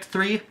Mass Effect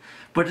 3,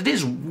 but it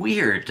is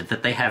weird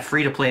that they have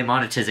free-to-play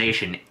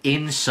monetization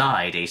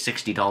inside a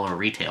 $60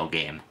 retail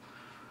game.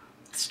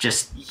 It's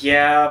just...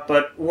 Yeah,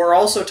 but we're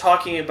also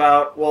talking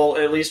about, well,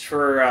 at least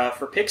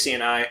for Pixie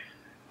and I,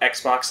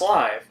 Xbox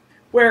Live,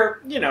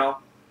 where,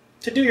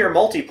 to do your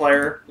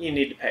multiplayer, you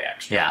need to pay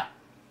extra. yeah.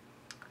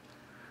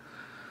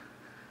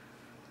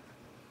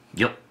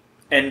 Yep.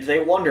 And they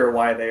wonder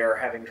why they are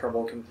having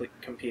trouble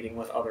competing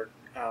with other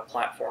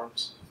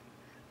platforms.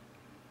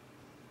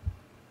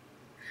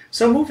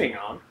 So moving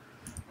on.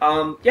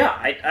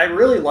 I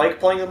really like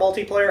playing the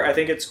multiplayer. I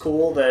think it's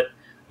cool that,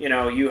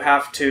 you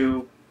have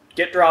to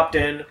get dropped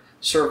in,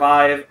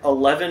 survive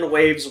 11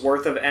 waves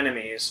worth of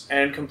enemies,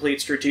 and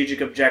complete strategic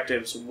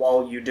objectives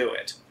while you do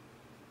it.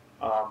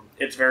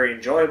 It's very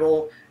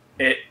enjoyable.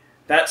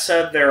 That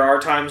said, there are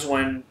times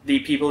when the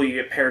people you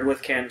get paired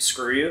with can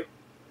screw you.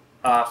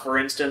 For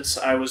instance,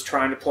 I was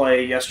trying to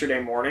play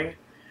yesterday morning,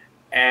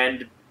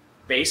 and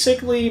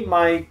basically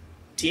my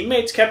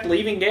teammates kept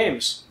leaving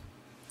games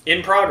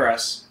in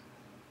progress.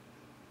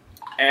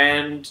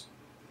 And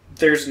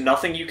there's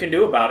nothing you can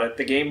do about it.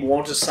 The game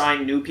won't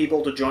assign new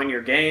people to join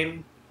your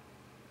game.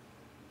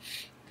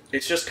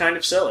 It's just kind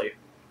of silly.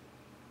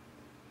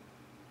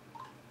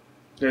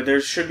 There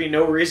should be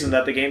no reason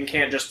that the game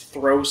can't just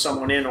throw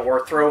someone in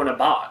or throw in a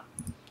bot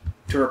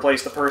to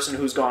replace the person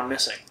who's gone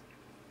missing.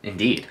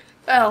 Indeed.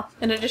 Well,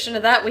 in addition to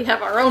that, we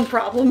have our own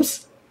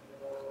problems.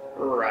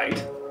 Right.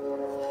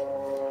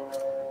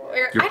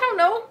 Where, I don't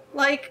know,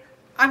 like,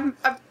 I'm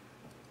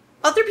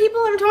other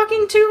people I'm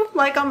talking to,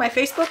 like on my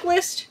Facebook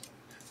list,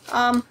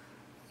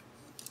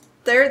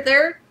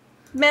 they're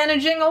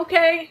managing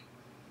okay,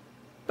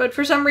 but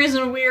for some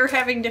reason we're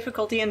having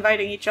difficulty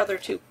inviting each other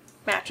to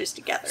matches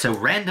together. So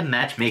random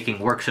matchmaking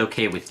works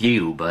okay with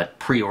you, but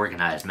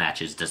pre-organized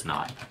matches does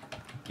not.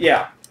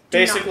 Yeah.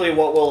 Basically,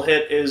 what we'll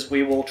hit is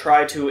we will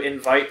try to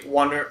invite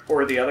one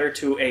or the other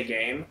to a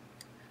game,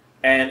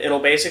 and it'll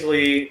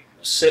basically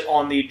sit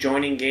on the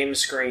joining game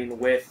screen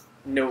with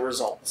no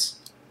results.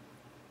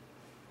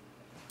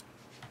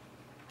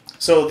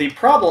 So the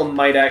problem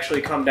might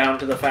actually come down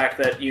to the fact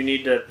that you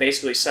need to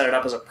basically set it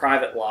up as a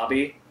private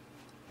lobby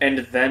and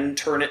then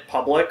turn it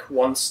public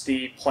once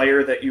the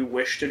player that you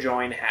wish to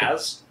join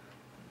has.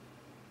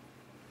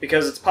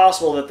 Because it's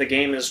possible that the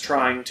game is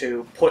trying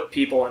to put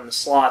people in the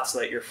slots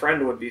that your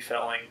friend would be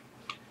filling,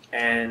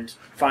 and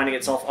finding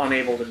itself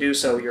unable to do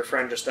so, your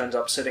friend just ends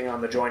up sitting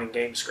on the joining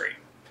game screen.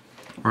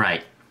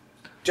 Right.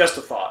 Just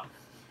a thought.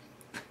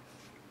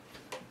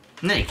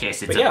 In any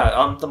case, it's But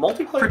yeah, the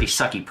multiplayer pretty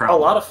sucky a problem.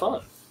 lot of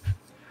fun.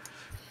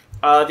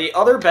 The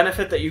other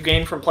benefit that you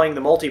gain from playing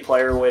the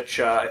multiplayer, which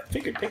I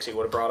figured Pixie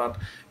would have brought up,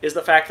 is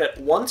the fact that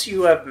once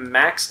you have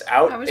maxed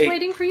out I was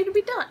waiting for you to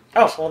be done.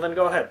 Oh, well then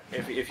go ahead,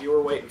 if you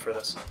were waiting for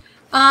this.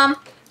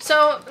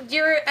 So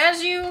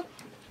as you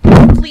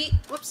complete,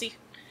 whoopsie,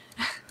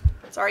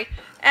 sorry,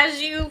 as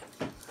you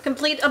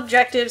complete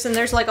objectives, and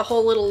there's like a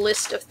whole little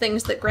list of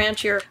things that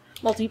grant your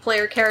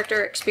multiplayer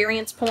character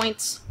experience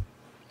points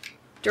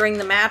during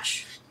the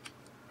match.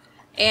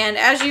 And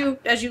as you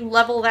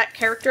level that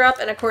character up,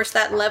 and of course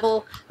that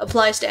level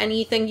applies to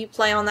anything you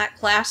play on that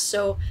class.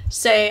 So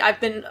say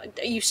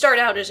you start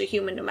out as a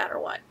human no matter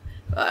what.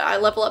 I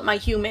level up my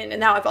human, and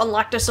now I've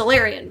unlocked a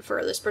Solarian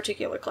for this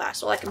particular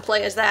class. Well, I can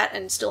play as that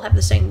and still have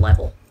the same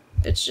level.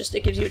 It's just,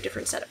 it gives you a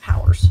different set of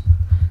powers.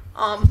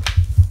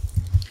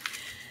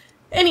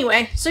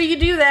 Anyway, so you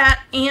do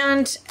that,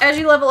 and as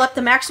you level up,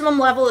 the maximum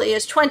level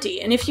is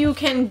 20. And if you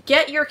can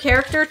get your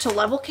character to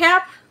level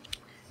cap,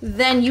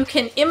 then you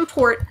can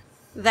import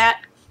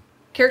that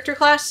character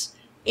class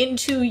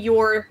into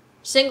your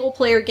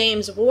single-player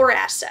game's war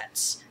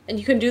assets. And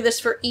you can do this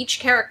for each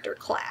character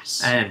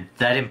class. And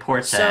that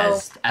imports So-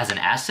 as an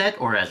asset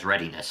or as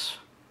readiness?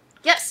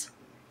 Yes,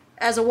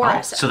 as a war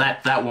asset. So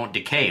that won't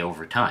decay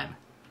over time.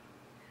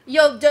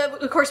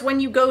 Of course, when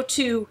you go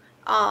to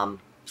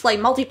play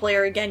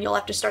multiplayer again, you'll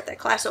have to start that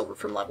class over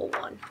from level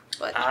 1.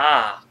 But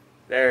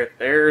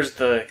There's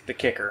the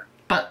kicker.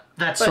 But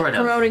that's But sort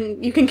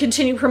of... you can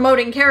continue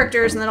promoting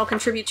characters, and that'll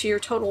contribute to your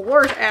total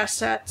war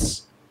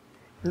assets.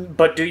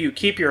 But do you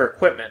keep your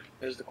equipment,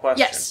 is the question.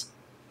 Yes.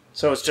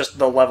 So it's just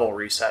the level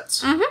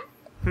resets.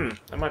 Mm-hmm.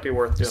 That might be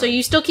worth doing. So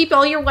you still keep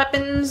all your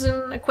weapons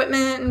and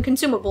equipment and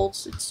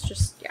consumables. It's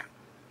just, yeah.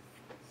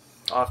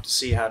 I'll have to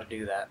see how to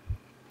do that.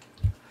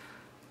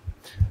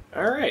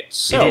 Alright,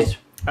 so It is.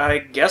 I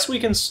guess we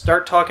can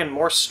start talking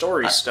more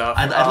story stuff.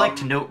 I'd like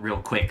to note real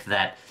quick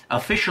that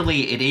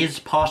officially it is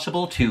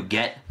possible to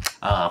get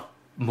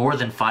more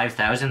than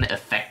 5,000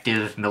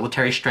 effective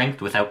military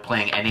strength without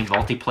playing any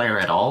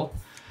multiplayer at all.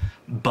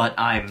 But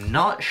I'm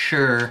not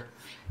sure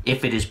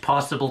if it is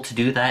possible to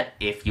do that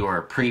if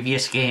your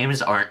previous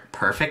games aren't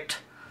perfect.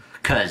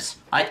 Because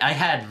I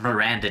had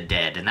Miranda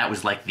dead, and that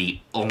was like the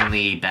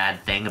only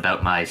bad thing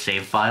about my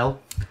save file.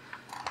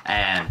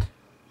 And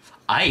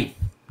I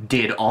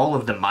did all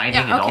of the mining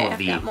Yeah, and okay, all of I've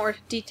the got more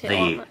detail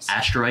on the this.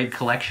 asteroid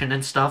collection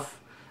and stuff,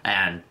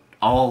 and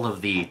all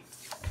of the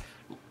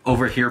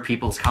overhear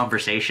people's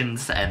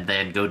conversations and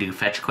then go do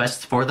fetch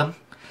quests for them.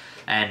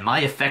 And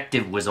my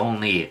effective was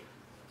only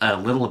a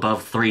little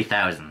above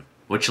 3,000,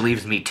 which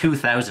leaves me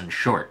 2,000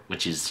 short,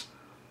 which is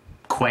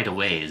quite a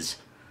ways.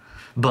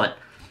 But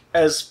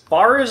As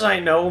far as I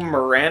know,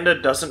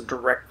 Miranda doesn't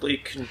directly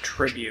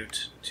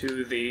contribute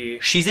to the...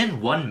 she's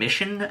in one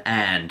mission,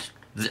 and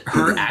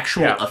her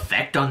actual Yeah.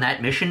 effect on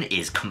that mission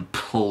is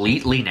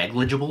completely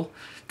negligible,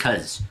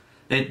 because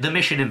the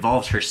mission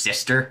involves her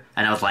sister,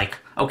 and I was like,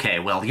 okay,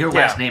 well, your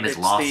last name is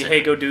it's Lawson, the,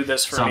 hey, go do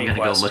this for so me I'm gonna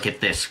quest. go look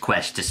at this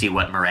quest to see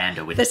what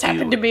Miranda would This do.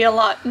 happened to be a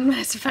lot in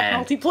Mass Effect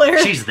And multiplayer.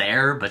 she's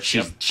there, but she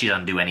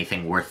doesn't do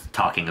anything worth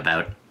talking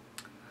about.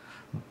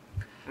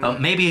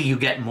 Maybe you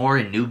get more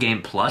in New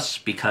Game Plus,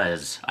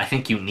 because I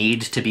think you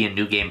need to be in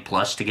New Game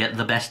Plus to get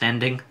the best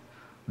ending.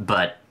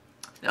 But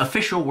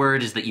official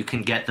word is that you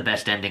can get the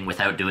best ending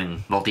without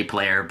doing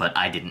multiplayer, but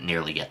I didn't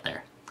nearly get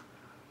there.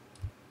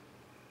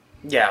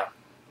 Yeah.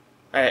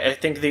 I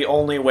think the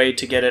only way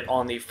to get it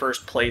on the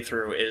first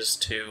playthrough is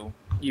to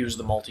use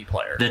the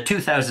multiplayer. The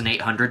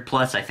 2,800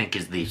 plus, I think,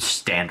 is the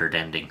standard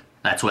ending.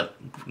 That's what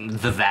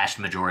the vast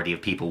majority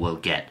of people will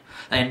get.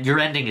 And your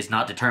ending is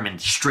not determined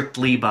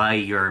strictly by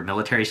your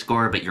military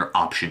score, but your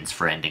options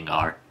for ending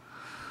are.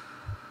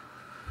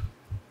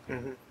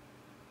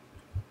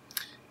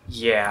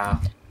 Yeah.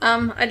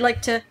 I'd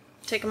like to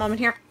take a moment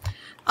here.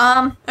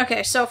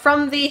 Okay, so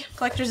from the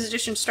Collector's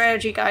Edition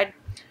Strategy Guide,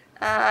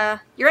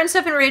 your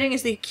N7 rating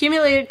is the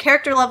accumulated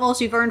character levels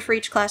you've earned for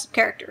each class of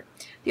character.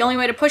 The only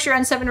way to push your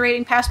N7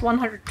 rating past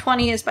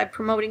 120 is by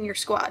promoting your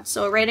squad,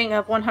 so a rating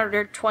of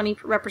 120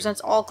 represents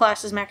all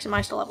classes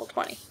maximized to level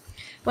 20.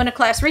 When a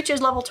class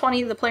reaches level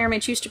 20, the player may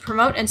choose to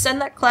promote and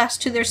send that class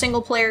to their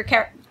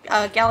single-player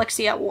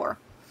Galaxy at War.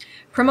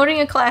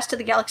 Promoting a class to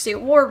the Galaxy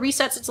at War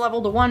resets its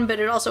level to 1, but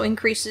it also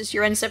increases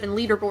your N7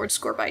 leaderboard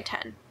score by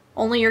 10.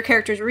 Only your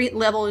character's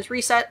level is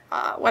reset,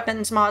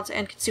 weapons, mods,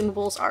 and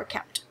consumables are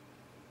kept.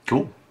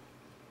 Cool.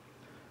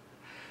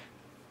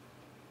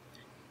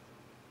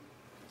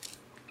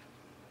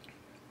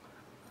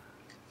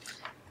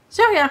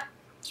 So yeah,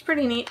 it's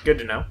pretty neat. Good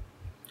to know.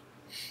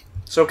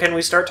 So can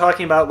we start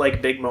talking about,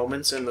 like, big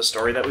moments in the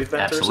story that we've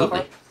been through so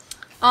Absolutely.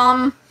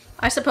 far?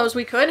 I suppose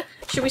we could.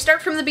 Should we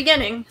start from the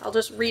beginning? I'll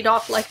just read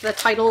off, like, the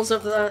titles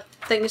of the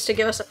things to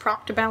give us a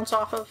prompt to bounce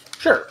off of.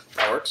 Sure,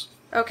 that works.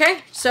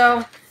 Okay,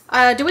 so,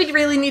 do we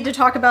really need to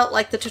talk about,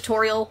 like, the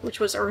tutorial, which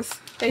was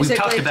Earth, basically? We've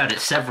talked about it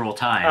several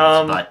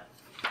times, but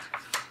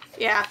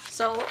Yeah,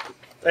 so...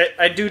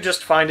 I do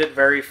just find it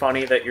very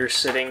funny that you're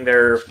sitting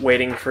there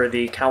waiting for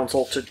the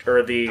council to,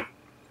 or the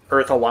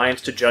Earth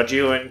Alliance to judge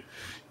you, and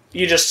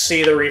you just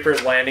see the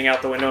Reapers landing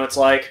out the window, and it's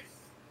like,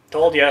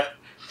 told ya.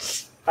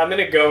 I'm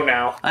gonna go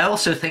now. I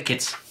also think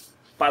it's...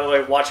 By the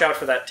way, watch out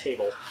for that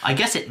table. I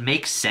guess it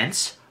makes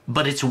sense,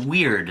 but it's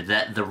weird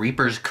that the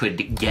Reapers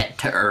could get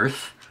to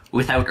Earth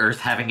without Earth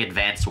having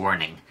advance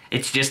warning.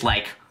 It's just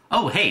like,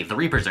 oh, hey, the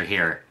Reapers are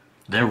here.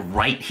 They're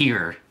right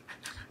here.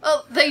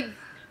 Oh, they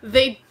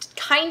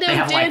kind of They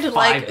have, like, did,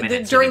 5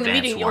 minutes during of the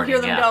advance meeting, you'll hear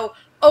them warning, yeah. go,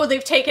 oh,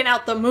 they've taken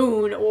out the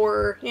moon,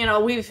 or, you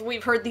know,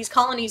 we've heard these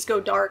colonies go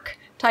dark,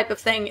 type of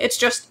thing. It's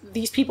just,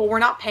 these people were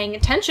not paying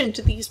attention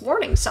to these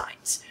warning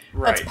signs.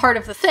 That's Right. part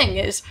of the thing,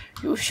 is,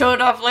 you should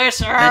have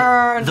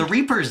listened. The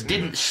Reapers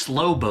didn't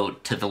slow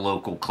boat to the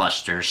local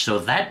cluster, so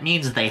that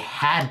means they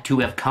had to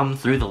have come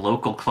through the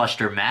local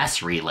cluster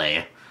mass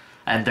relay.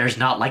 And there's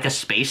not like a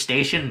space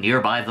station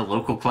nearby the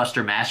local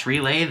cluster mass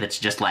relay that's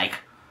just like,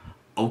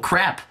 oh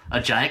crap,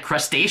 a giant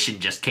crustacean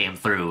just came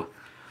through.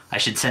 I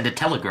should send a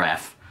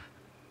telegraph.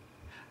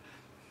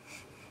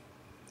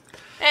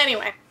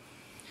 Anyway.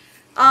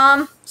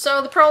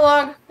 So the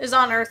prologue is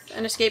on Earth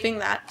and escaping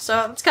that,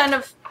 so it's kind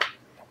of,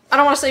 I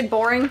don't want to say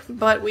boring,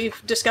 but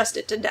we've discussed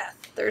it to death.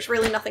 There's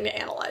really nothing to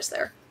analyze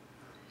there.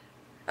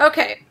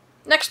 Okay,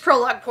 next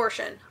prologue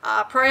portion.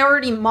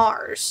 Priority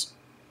Mars.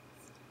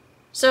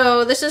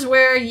 So this is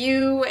where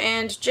you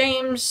and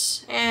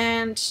James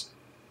and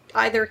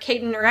either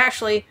Caden or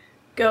Ashley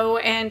go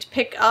and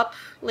pick up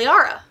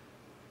Liara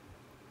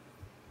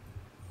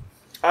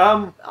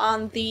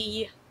on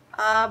the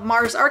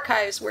Mars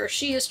Archives, where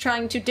she is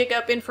trying to dig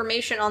up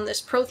information on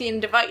this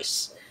Prothean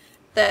device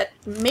that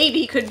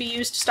maybe could be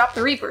used to stop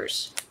the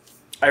Reapers.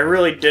 I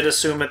really did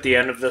assume at the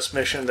end of this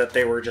mission that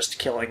they were just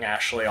killing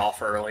Ashley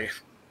off early.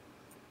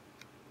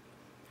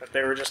 That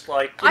they were just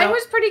like, I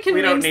was pretty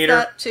we don't convinced need her.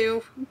 that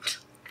too.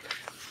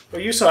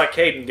 Well, you saw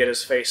Caden get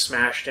his face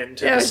smashed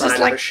into Yeah, it the was just side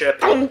of like, the ship.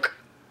 dunk,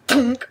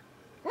 dunk,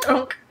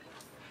 dunk.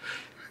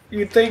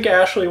 You'd think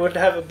Ashley would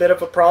have a bit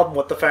of a problem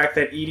with the fact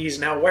that Edie's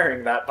now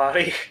wearing that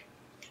body.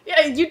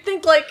 Yeah, you'd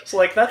think like, It's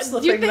like, that's the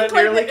You thing think, that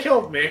like, nearly the-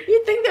 killed me.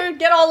 you'd think they would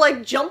get all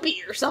like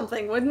jumpy or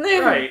something, wouldn't they?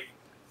 Right.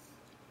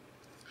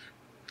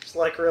 It's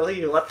like, really?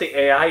 You let the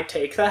AI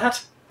take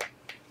that?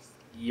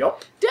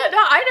 Yup. Yeah, no,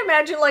 I'd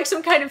imagine like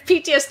some kind of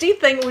PTSD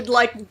thing would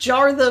like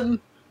jar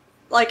them,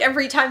 like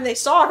every time they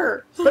saw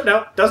her. But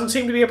no, doesn't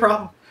seem to be a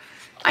problem.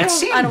 I It don't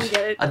seemed-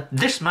 get it.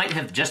 This might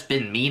have just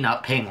been me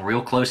not paying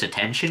real close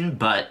attention,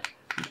 but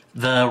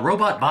the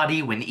robot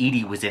body when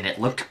Edie was in it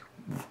looked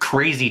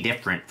crazy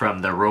different from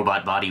the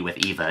robot body with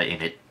Eva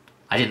in it.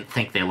 I didn't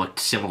think they looked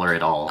similar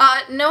at all.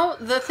 No,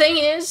 the thing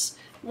is,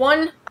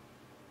 one,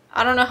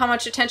 I don't know how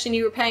much attention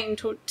you were paying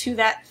to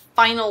that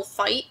final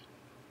fight,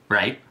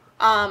 Right?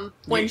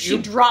 when You- she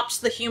you- drops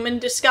the human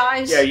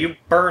disguise. Yeah, you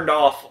burned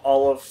off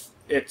all of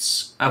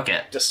its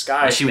Okay.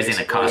 disguise. She was in a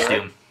basically.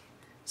 costume.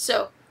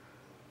 So,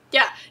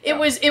 yeah,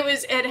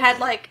 it had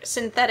like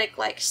synthetic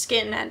like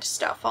skin and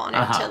stuff on it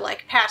Uh-huh. to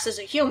like pass as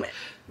a human.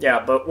 Yeah,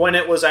 but when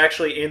it was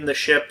actually in the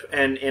ship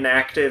and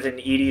inactive in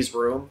Edie's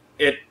room,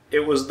 it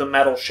was the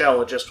metal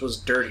shell. It just was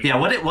dirty. Yeah,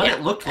 what Yeah,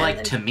 it looked and like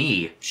then to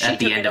me she at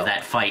the took end it of over.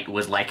 that fight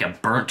was like a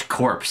burnt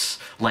corpse.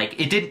 Like,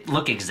 it didn't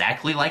look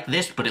exactly like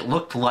this, but it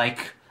looked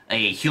like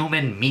a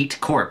human meat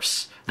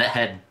corpse that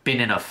had been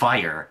in a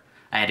fire,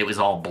 and it was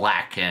all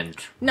black and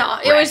No,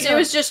 ragged. it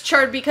was just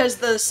charred because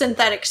the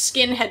synthetic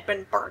skin had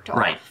been burnt off.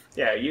 Right.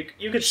 Yeah, you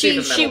could see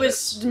the metal She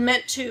bits. was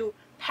meant to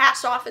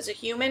pass off as a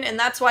human, and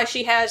that's why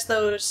she has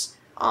those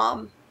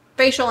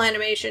facial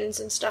animations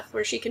and stuff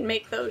where she can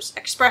make those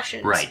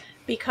expressions. Right.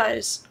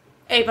 Because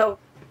Ava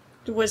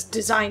was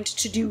designed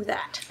to do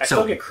that. I So-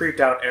 still get creeped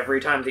out every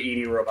time the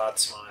Edie robot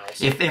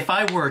smiles. If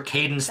I were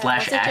Caden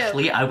slash was a joke.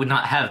 Ashley, I would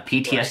not have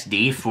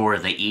PTSD for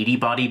the Edie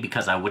body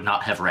because I would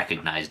not have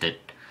recognized it.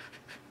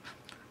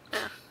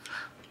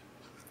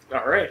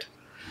 All right.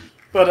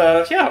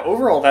 But yeah,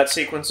 overall that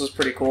sequence was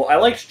pretty cool. I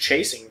liked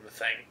chasing the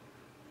thing.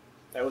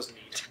 That was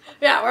neat.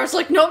 Yeah, where I was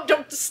like, no,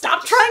 don't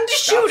stop trying to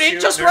stop shoot it, shooting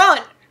just her.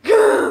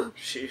 run.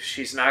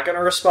 She's not going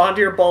to respond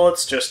to your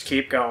bullets. Just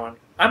keep going.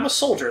 I'm a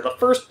soldier. The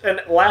first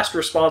and last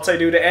response I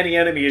do to any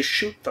enemy is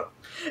shoot them.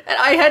 And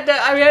I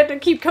had to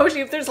keep coaching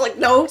if there's like,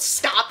 no,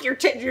 stop, you're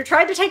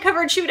trying to take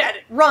cover and shoot at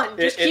it. Run,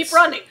 just keep It's-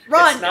 running,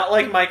 run. It's not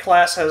like my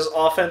class has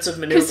offensive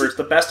maneuvers.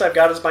 The best I've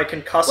got is my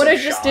concussive What I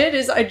shot. just did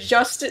is I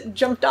just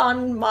jumped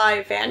on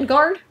my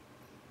Vanguard,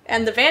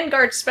 and the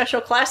Vanguard's special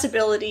class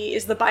ability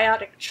is the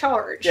Biotic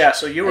Charge. Yeah,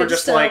 so you were And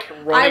just so like I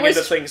running was-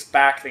 into things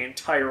back the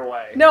entire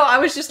way. No, I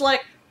was just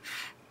like,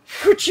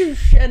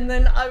 and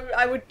then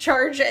I would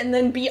charge and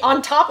then be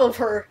on top of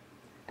her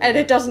and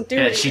it doesn't do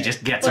Yeah, anything. she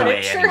just gets but away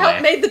it sure anyway.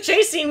 helped made the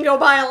chase scene go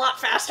by a lot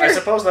faster. I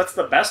suppose that's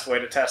the best way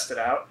to test it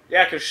out.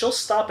 Yeah, because she'll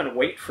stop and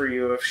wait for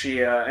you if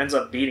she ends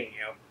up beating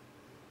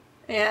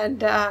you.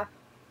 And,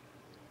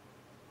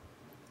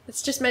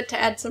 it's just meant to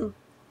add some,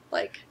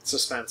 like,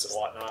 Suspense and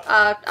whatnot.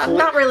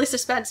 not really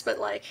suspense, but,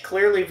 like,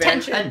 Clearly,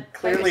 tension. I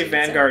clearly guess you could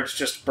say. Vanguards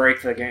just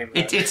break the game.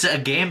 It's a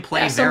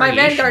gameplay Yeah, so my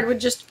variation. Vanguard would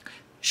just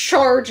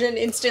charge and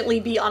instantly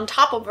be on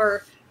top of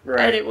her, Right.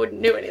 and it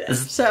wouldn't do anything.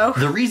 So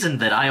The reason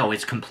that I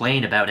always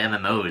complain about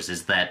MMOs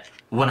is that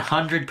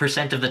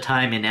 100% of the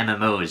time in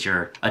MMOs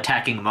you're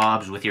attacking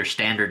mobs with your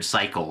standard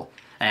cycle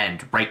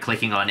and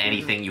right-clicking on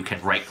anything you can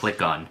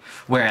right-click on.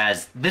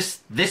 Whereas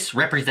this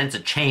represents a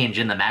change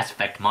in the Mass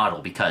Effect model,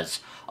 because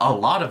a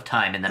lot of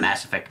time in the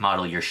Mass Effect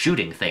model you're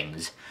shooting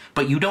things,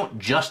 but you don't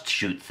just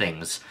shoot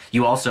things.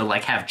 You also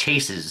like have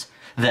chases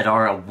that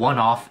are a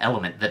one-off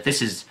element.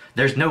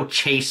 There's no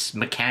chase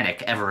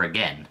mechanic ever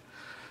again.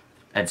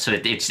 And so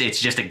it's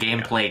just a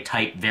gameplay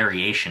type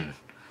variation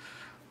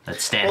that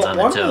stands on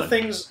one its of own. the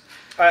things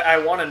I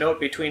want to note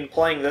between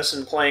playing this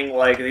and playing,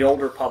 like, the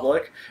Old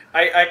Republic,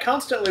 I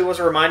constantly was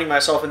reminding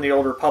myself in the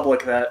Old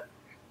Republic that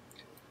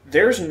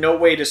there's no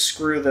way to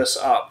screw this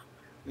up.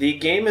 The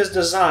game is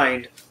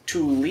designed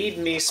to lead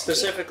me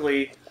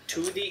specifically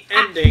to the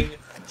ending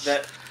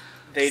that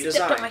they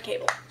stepped on my designed.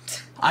 cable.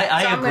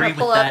 I So I'm agree gonna with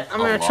pull that. up. I'm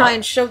gonna try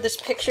and show this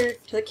picture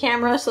to the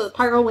camera so that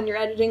Pyro, when you're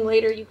editing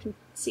later, you can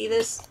see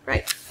this.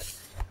 Right.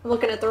 I'm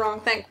looking at the wrong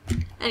thing.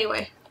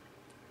 Anyway,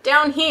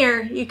 down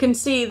here you can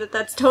see that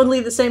that's totally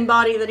the same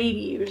body that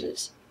Edie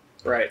uses.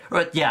 Right.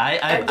 But yeah, I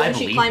And when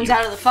believe she climbs you.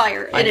 out of the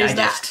fire, it is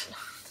that.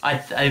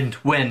 And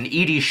when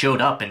Edie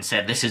showed up and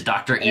said, "This is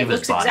Dr. And it Eva's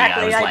looks body," I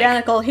exactly was like,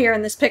 identical here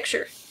in this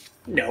picture.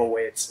 No,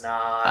 it's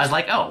not. I was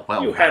like, "Oh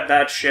well, You had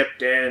that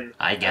shipped in.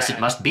 I guess it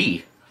must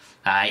be."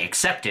 I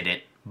accepted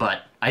it,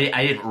 but I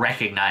didn't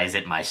recognize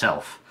it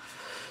myself.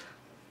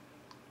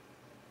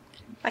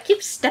 I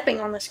keep stepping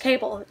on this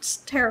cable. It's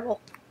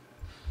terrible.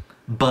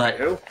 But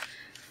Who?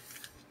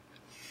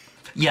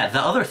 yeah,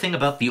 the other thing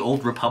about the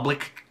Old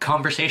Republic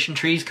conversation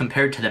trees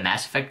compared to the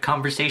Mass Effect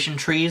conversation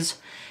trees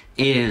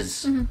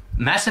is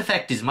Mass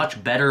Effect is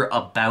much better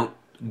about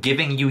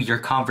giving you your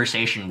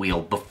conversation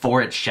wheel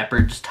before it's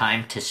Shepard's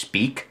time to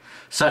speak,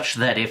 such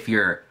that if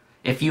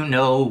you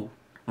know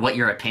what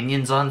your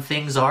opinions on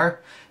things are,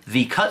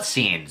 the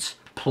cutscenes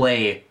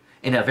play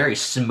in a very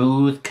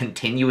smooth,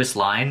 continuous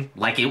line,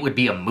 like it would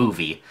be a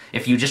movie.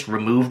 If you just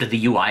removed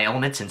the UI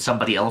elements and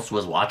somebody else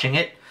was watching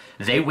it,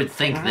 they would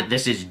think that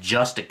this is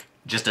just a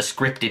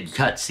scripted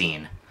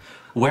cutscene.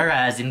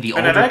 Whereas in the Old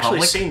And I've actually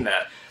Republic, seen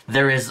that.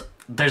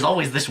 there's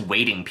always this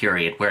waiting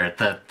period where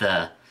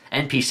the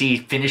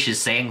NPC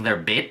finishes saying their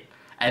bit,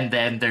 and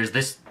then there's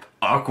this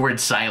awkward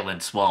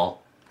silence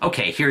while,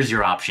 okay, here's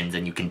your options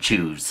and you can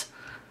choose.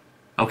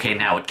 Okay,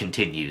 now it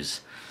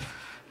continues.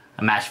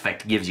 Mass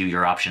Effect gives you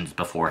your options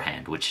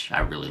beforehand, which I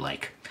really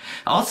like.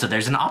 Also,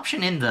 there's an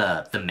option in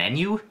the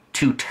menu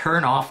to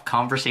turn off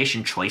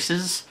conversation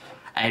choices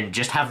and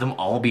just have them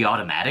all be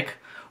automatic,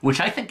 which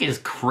I think is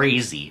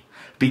crazy,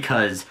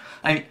 because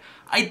I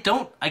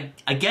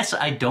guess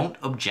I don't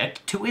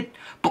object to it,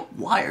 but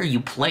why are you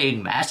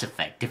playing Mass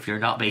Effect if you're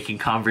not making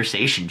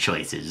conversation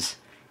choices?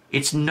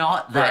 It's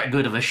not that Right.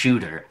 good of a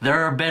shooter. There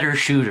are better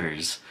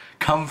shooters.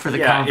 Come for the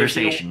Yeah,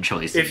 conversation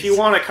choices. If you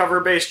want a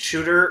cover-based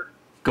shooter,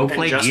 Go and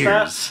play just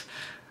Gears.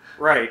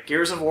 right,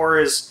 Gears of War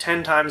is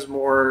 10 times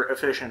more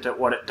efficient at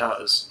what it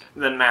does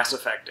than Mass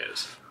Effect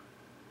is.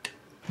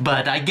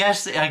 But I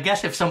guess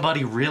if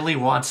somebody really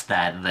wants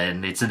that,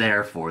 then it's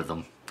there for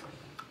them.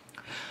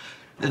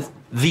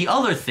 The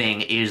other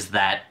thing is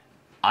that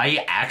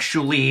I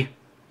actually,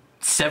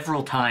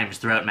 several times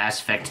throughout Mass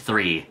Effect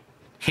 3,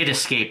 hit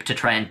escape to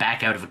try and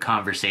back out of a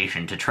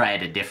conversation to try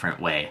it a different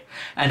way.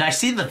 And I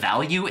see the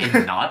value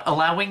in not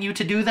allowing you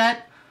to do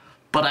that,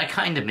 but I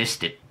kind of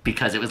missed it,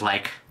 because it was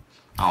like,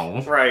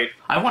 oh, Right.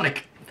 I want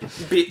to...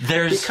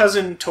 Because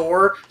in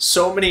Tor,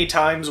 so many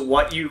times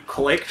what you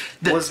clicked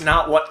was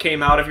not what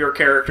came out of your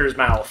character's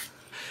mouth.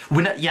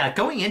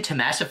 Going into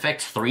Mass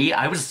Effect 3,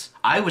 I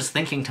was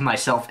thinking to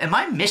myself, am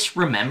I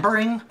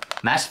misremembering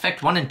Mass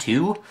Effect 1 and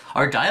 2?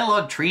 Are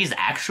dialogue trees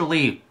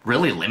actually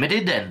really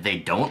limited and they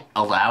don't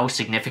allow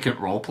significant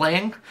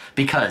role-playing?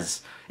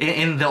 Because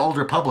in the Old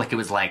Republic, it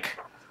was like,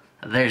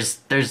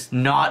 there's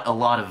not a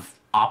lot of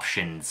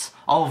options.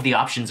 All of the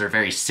options are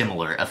very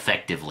similar,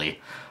 effectively.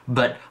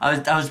 But I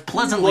was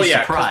pleasantly Well, yeah,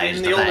 'cause surprised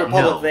in the Old that,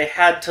 Republic, no, they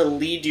had to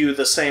lead you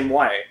the same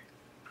way.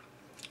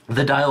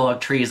 the dialogue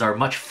trees are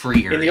much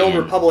freer. In the Old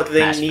Republic,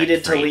 they Mass Effect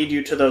needed to 3. lead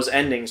you to those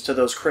endings, to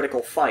those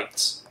critical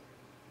fights.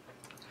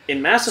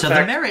 In Mass So the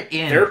Effect, merit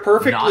in they're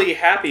perfectly not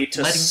happy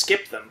to letting-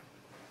 skip them.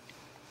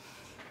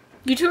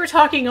 You two are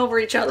talking over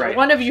each other. Right.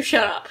 One of you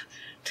shut up.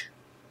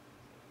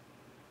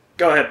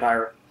 Go ahead,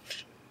 Pyra.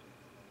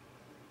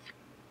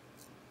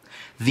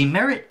 The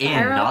merit in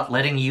Pyra? not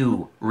letting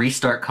you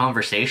restart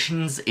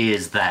conversations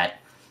is that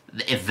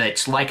if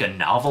it's like a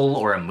novel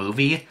or a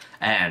movie,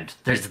 and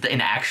there's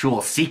an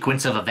actual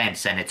sequence of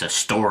events and it's a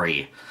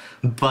story.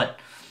 But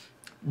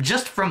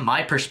just from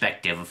my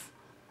perspective,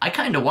 I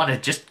kind of want to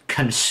just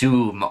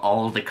consume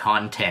all the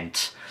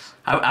content.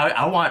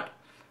 I want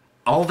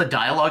all the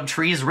dialogue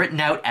trees written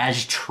out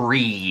as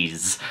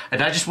trees,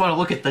 and I just want to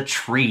look at the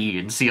tree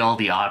and see all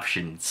the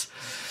options.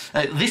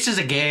 This is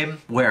a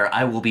game where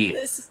I will be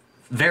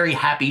very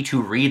happy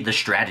to read the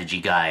strategy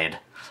guide.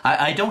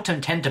 I don't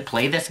intend to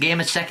play this game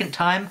a second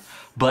time,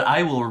 but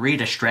I will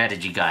read a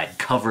strategy guide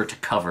cover to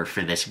cover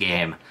for this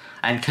game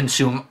and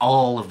consume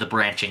all of the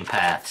branching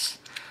paths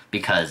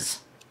because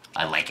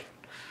I like it.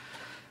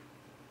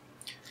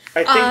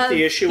 I think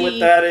the issue with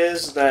that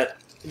is that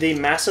the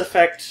Mass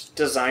Effect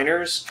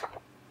designers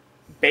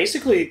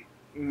basically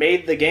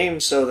made the game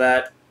so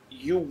that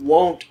you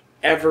won't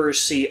ever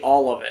see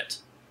all of it.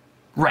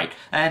 Right,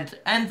 and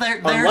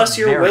they're Unless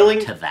you're merit willing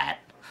to that,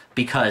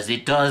 because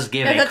it does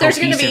give a that there's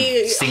going to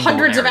cohesive be single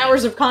hundreds of narrative.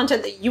 hours of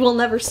content that you will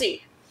never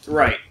see.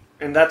 Right.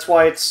 And that's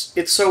why it's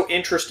so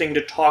interesting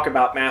to talk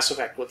about Mass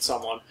Effect with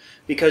someone,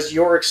 because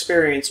your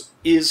experience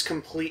is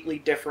completely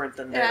different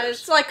than Yeah, theirs.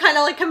 it's like kind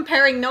of like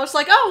comparing notes.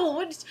 Like, oh,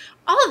 what's,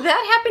 all of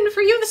that happened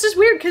for you. This is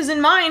weird because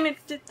in mine it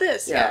did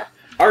this. Yeah.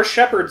 Our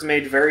shepherds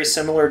made very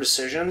similar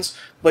decisions,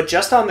 but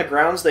just on the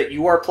grounds that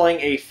you are playing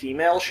a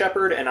female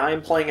shepherd and I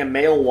am playing a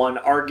male one,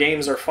 our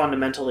games are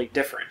fundamentally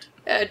different.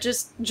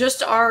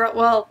 Just our,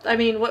 well, I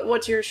mean,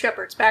 what's your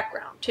shepherd's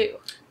background too?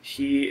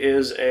 He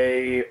is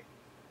a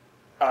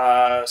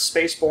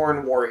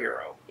spaceborne war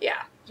hero.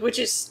 Yeah, which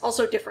is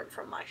also different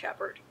from my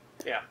shepherd.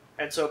 Yeah,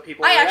 and so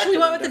people. I actually reacted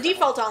went with the differently.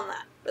 default on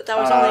that, but that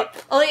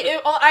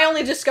was I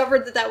only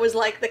discovered that was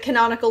like the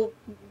canonical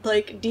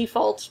like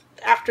default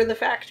after the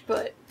fact.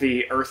 But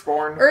The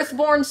Earthborn.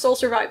 Earthborn Soul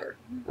Survivor.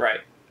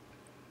 Right.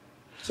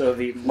 So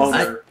the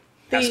loner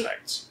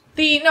aspects.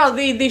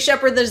 The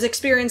shepherd that has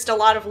experienced a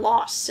lot of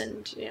loss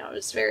and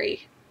is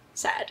very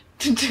sad.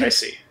 I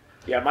see.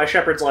 Yeah, my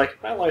shepherd's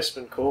like, my life's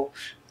been cool.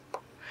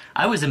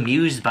 I was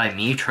amused by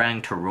me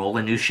trying to roll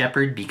a new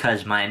shepherd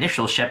because my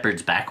initial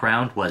shepherd's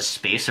background was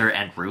Spacer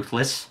and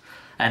Ruthless,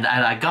 and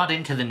I got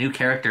into the new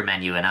character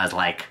menu and I was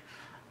like,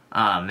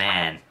 oh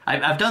man,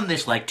 I've done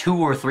this like 2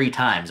 or 3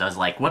 times. I was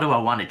like, what do I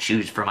want to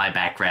choose for my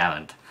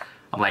background?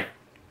 I'm like,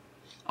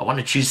 I want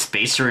to choose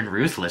Spacer and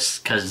Ruthless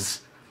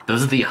because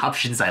those are the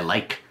options I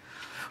like,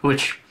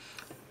 which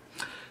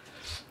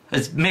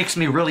it makes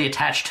me really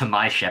attached to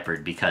my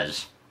shepherd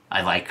because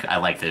I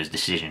like those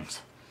decisions.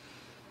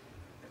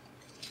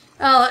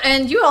 Oh,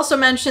 and you also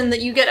mentioned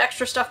that you get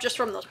extra stuff just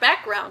from those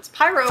backgrounds.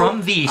 Pyro,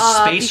 From the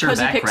Spacer because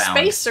you pick background.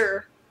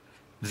 Spacer.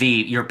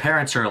 Your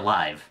parents are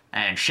alive,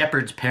 and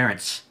Shepard's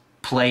parents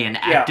play an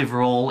active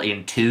role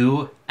in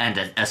 2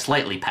 and a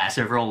slightly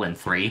passive role in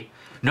 3.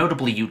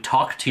 Notably, you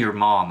talk to your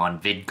mom on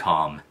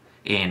VidCom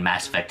in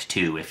Mass Effect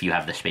 2 if you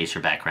have the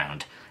Spacer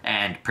background,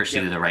 and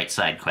pursue the right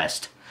side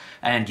quest.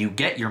 And you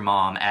get your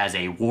mom as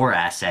a war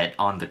asset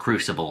on the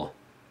Crucible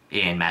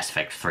in Mass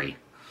Effect 3.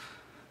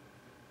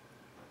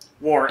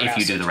 War If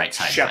you do asset, the right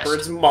side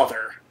Shepherd's quest.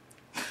 mother.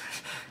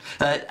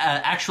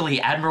 Actually,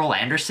 Admiral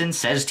Anderson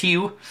says to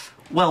you,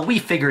 well, we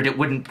figured it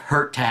wouldn't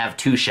hurt to have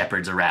 2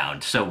 Shepards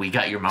around, so we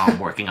got your mom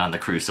working on the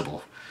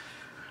Crucible.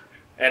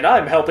 And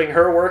I'm helping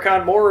her work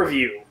on more of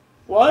you.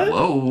 What?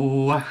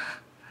 Whoa.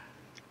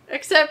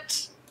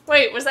 Except,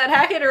 wait, was that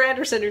Hackett or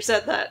Anderson who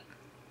said that?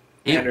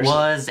 It Anderson.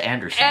 was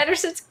Anderson.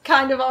 Anderson's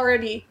kind of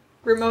already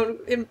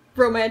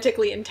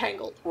romantically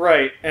entangled.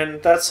 Right,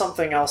 and that's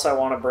something else I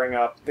want to bring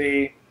up.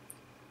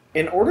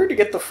 In order to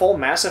get the full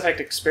Mass Effect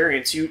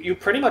experience, you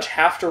pretty much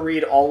have to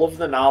read all of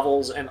the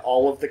novels and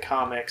all of the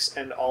comics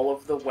and all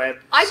of the web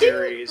I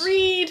series. didn't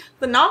read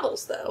the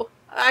novels, though.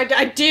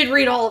 I did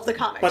read all of the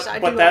comics.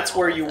 But that's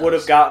where you would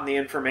have gotten the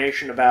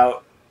information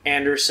about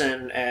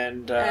Anderson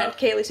and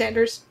Kaylee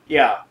Sanders.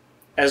 yeah,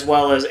 as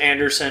well as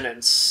Anderson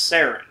and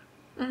Saren.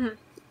 Mm-hmm.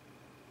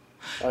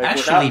 Like,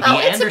 Actually, without-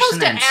 the It's supposed Anderson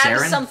to and add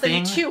Saren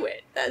something thing- to it.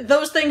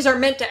 Those things are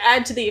meant to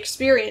add to the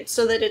experience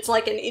so that it's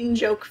like an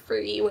in-joke for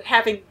you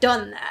having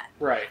done that.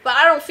 right. But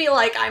I don't feel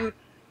like I'm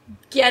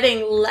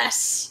getting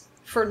less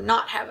for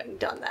not having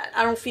done that.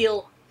 I don't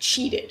feel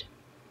cheated.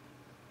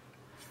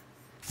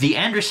 The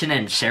Anderson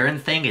and Saren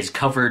thing is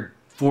covered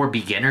for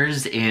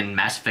beginners in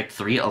Mass Effect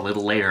 3 a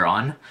little later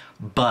on,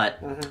 but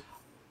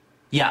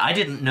yeah, I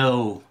didn't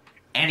know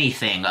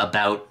anything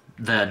about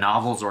the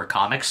novels or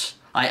comics.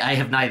 I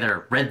have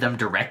neither read them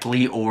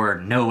directly or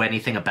know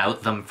anything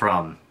about them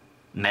from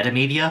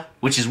metamedia,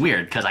 which is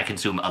weird because I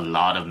consume a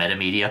lot of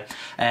metamedia.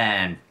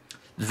 And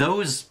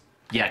those,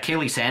 yeah,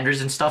 Kaylee Sanders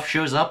and stuff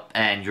shows up,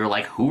 and you're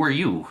like, who are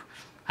you?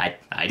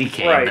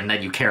 IDK, Right. and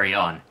then you carry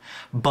on.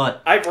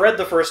 But I've read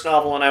the first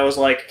novel and I was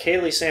like,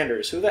 Kaylee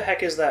Sanders, who the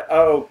heck is that?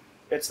 Oh,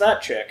 it's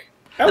that chick.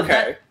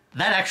 Okay.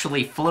 that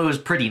actually flows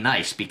pretty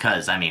nice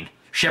because, I mean,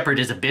 Shepard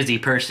is a busy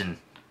person.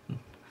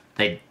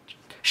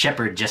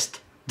 Shepard just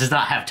does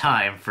not have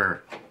time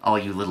for all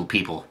you little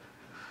people.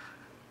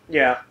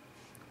 Yeah.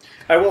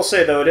 I will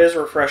say, though, it is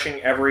refreshing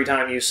every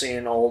time you see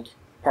an old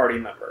party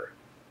member.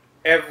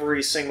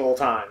 Every single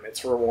time.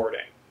 It's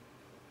rewarding.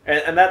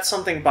 And that's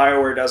something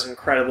BioWare does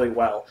incredibly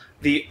well.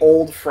 The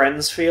old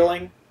friends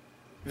feeling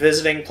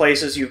visiting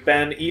places you've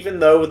been, even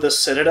though the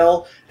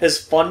Citadel has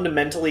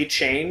fundamentally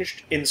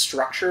changed in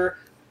structure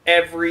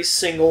every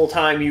single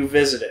time you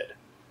visited.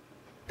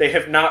 They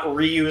have not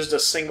reused a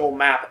single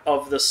map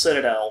of the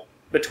Citadel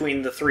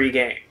between the 3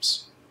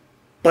 games.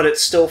 But it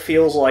still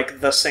feels like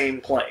the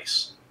same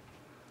place.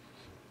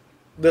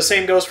 The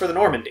same goes for the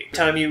Normandy. Every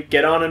time you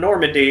get on a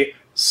Normandy,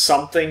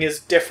 something is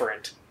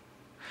different.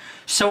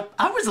 So,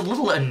 I was a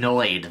little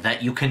annoyed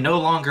that you can no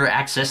longer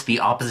access the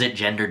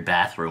opposite-gendered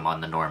bathroom on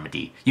the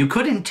Normandy. You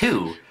could in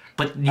 2,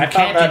 but you I can't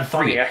found that in 3.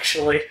 funny,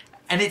 actually.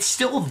 And it's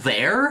still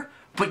there,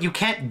 but you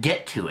can't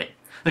get to it.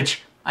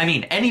 Which, I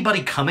mean,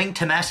 anybody coming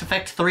to Mass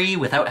Effect 3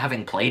 without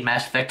having played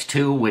Mass Effect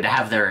 2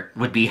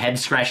 would be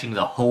head-scratching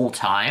the whole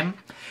time.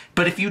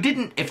 But if you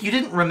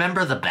didn't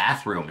remember the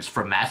bathrooms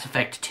from Mass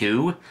Effect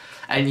 2,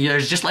 and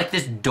there's just like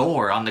this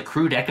door on the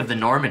crew deck of the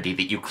Normandy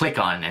that you click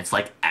on, and it's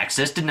like,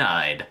 access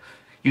denied.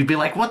 You'd be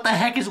like, what the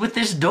heck is with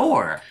this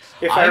door?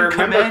 If I I'm remember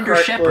Commander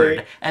correctly-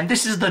 Shepard, and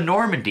this is the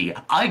Normandy.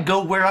 I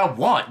go where I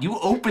want. You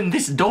open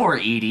this door,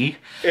 Edie.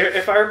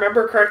 If I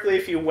remember correctly,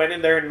 if you went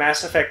in there in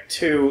Mass Effect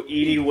 2,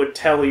 Edie would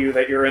tell you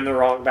that you're in the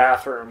wrong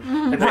bathroom,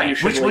 and that you Right,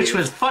 should which leave.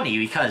 was funny,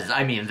 because,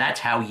 I mean, that's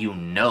how you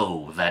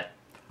know that,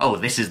 oh,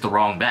 this is the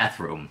wrong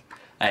bathroom.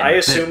 And I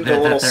assumed the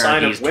little there are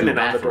sign these of women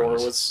two on the door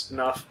bathrooms. was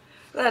enough.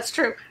 That's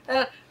true.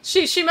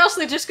 She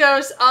mostly just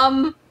goes,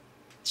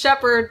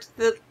 Shepard,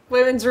 the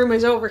women's room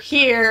is over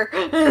here.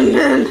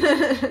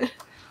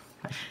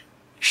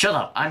 Shut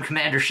up, I'm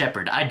Commander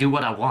Shepard. I do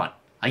what I want.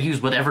 I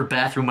use whatever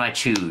bathroom I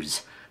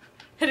choose.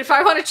 And if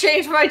I want to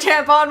change my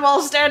tampon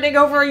while standing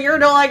over a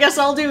urinal, I guess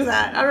I'll do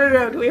that. I don't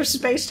know, do we have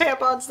space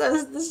tampons?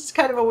 This is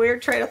kind of a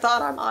weird train of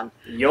thought I'm on.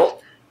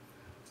 Yup.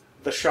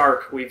 The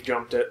shark, we've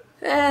jumped it.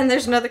 And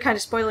there's another kind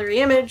of spoilery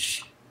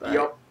image. but-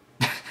 Yup.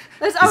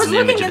 I was an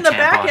image looking of in a the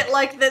back tampon. at,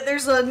 like,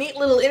 there's a neat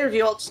little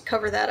interview, I'll just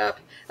cover that up,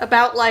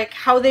 about, like,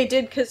 how they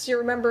did, because you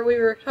remember we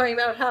were talking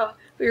about how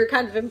we were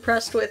kind of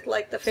impressed with,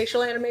 like, the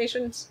facial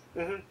animations.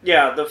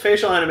 Yeah, the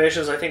facial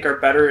animations I think are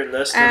better in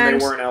this than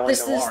they were in LA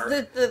this Noire.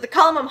 is the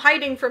column I'm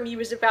hiding from you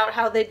is about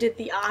how they did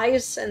the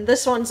eyes, and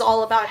this one's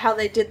all about how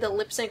they did the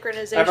lip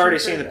synchronization. I've already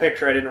for seen the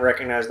picture, I didn't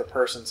recognize the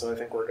person, so I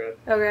think we're good.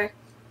 Okay.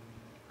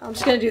 I'm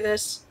just gonna do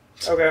this.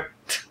 Okay.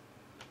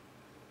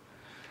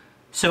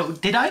 So,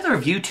 did either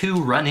of you two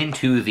run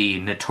into the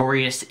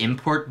notorious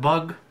import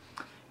bug?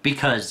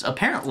 Because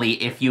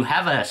apparently, if you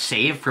have a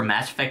save for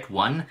Mass Effect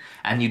 1,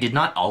 and you did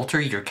not alter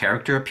your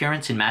character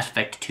appearance in Mass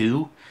Effect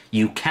 2,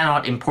 you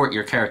cannot import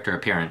your character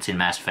appearance in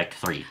Mass Effect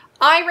 3.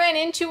 I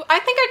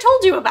think I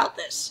told you about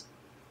this.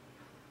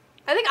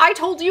 I think I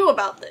told you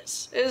about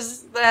this.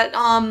 Is that,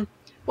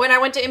 when I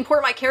went to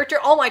import my character,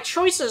 all my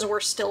choices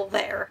were still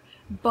there.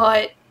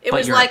 But it But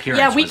was your like, appearance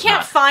yeah, we was can't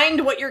not.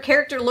 find what your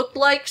character looked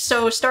like,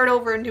 so start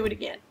over and do it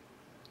again.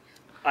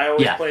 I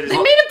always Yeah. played as... They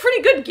made a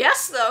pretty good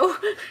guess, though.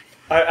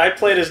 I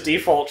played as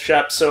default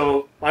Shep,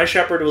 so my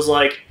Shepard was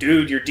like,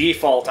 dude, you're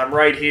default, I'm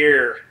right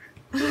here.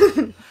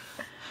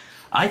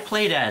 I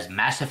played as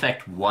Mass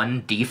Effect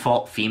 1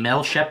 default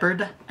female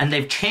Shepard, and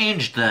they've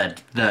changed the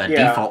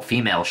default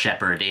female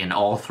Shepard in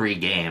all 3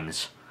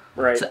 games.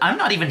 Right. So I'm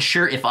not even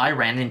sure if I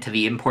ran into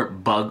the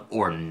import bug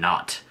or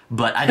not,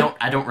 but I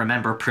don't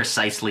remember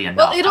precisely enough.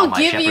 Well, how it'll my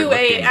give Shepard you looked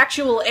a in.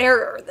 actual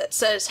error that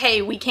says,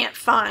 hey, we can't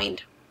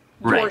find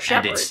your Right, and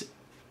Shepard.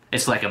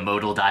 it's like a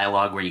modal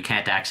dialogue where you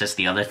can't access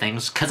the other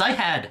things. Because I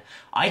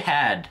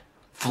had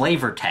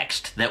flavor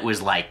text that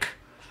was like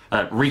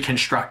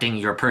reconstructing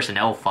your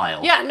personnel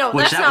file. Yeah, no,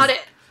 which that's that not was-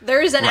 it.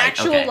 There is an Right,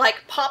 actual, okay.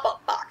 like,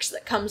 pop-up box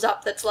that comes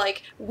up that's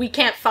like, we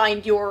can't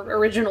find your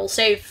original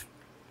save,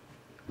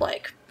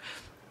 like,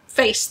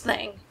 face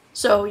thing,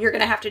 so you're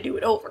gonna have to do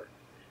it over.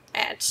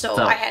 And so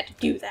So- I had to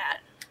do that.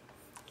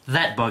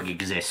 That bug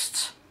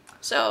exists.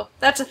 So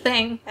that's a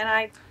thing, and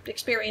I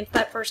experienced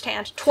that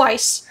firsthand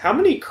twice. How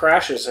many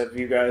crashes have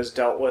you guys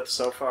dealt with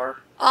so far?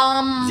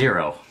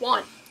 0.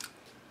 1.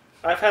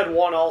 I've had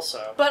one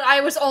also. But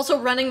I was also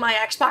running my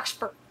Xbox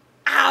for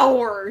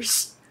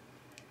hours.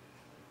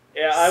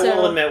 Yeah, I So-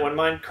 will admit, when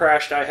mine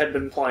crashed, I had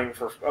been playing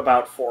for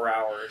about 4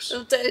 hours.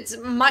 It's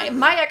my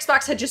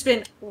Xbox had just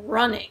been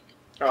running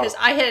because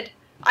Oh.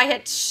 I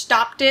had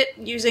stopped it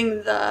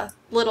using the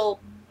little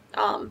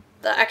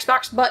the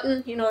Xbox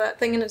button, you know, that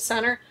thing in the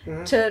center,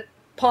 to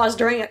pause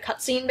during a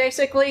cutscene,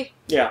 basically.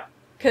 Yeah.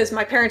 Because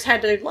my parents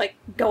had to like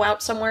go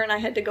out somewhere, and I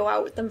had to go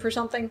out with them for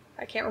something.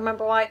 I can't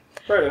remember why.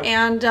 Right.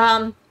 And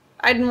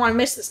I didn't want to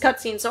miss this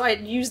cutscene, so I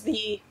used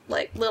the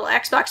like little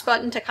Xbox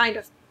button to kind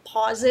of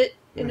pause it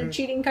in a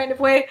cheating kind of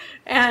way.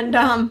 And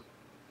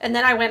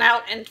then I went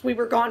out, and we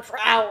were gone for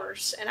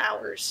hours and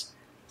hours.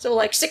 So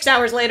like 6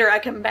 hours later, I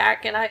come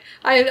back and I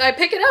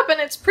pick it up, and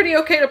it's pretty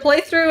okay to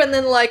play through. And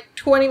then like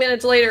 20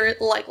 minutes later, it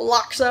like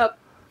locks up.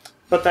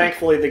 But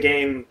thankfully, the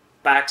game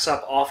backs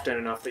up often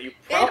enough that you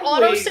It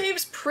probably...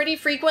 autosaves pretty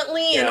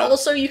frequently, and Yeah.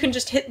 also you can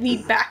just hit the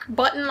back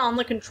button on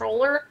the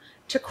controller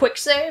to quick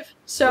save.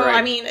 So Right.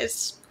 I mean,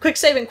 it's quick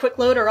save and quick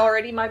load are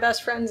already my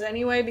best friends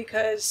anyway,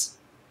 because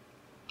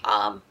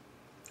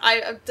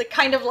the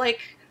kind of like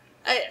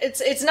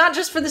it's not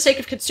just for the sake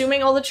of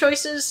consuming all the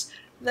choices,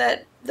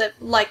 that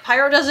like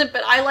Pyro doesn't,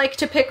 but I like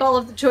to pick all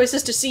of the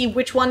choices to see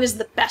which one is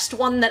the best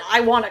one that I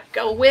want to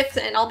go with,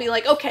 and I'll be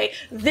like, okay,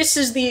 this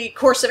is the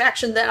course of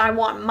action that I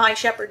want my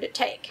shepherd to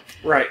take.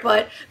 Right.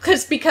 But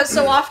because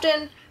so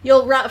often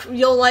you'll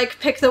like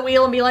pick the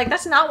wheel and be like,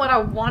 that's not what I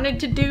wanted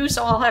to do,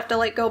 so I'll have to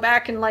like go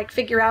back and like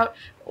figure out,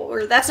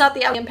 or that's not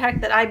the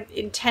impact that I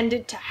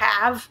intended to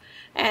have,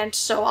 and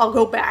so I'll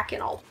go back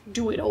and I'll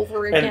do it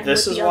over again. And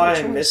this with is the why other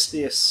I choice. missed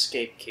the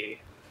escape key.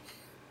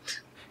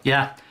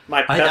 Yeah.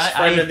 My best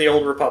friend in the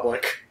Old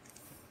Republic.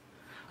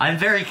 I'm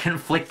very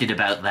conflicted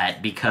about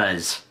that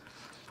because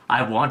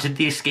I wanted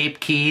the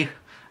escape key.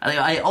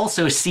 I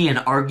also see an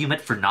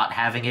argument for not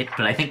having it,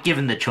 but I think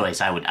given the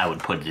choice, I would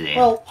put it in.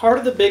 Well, part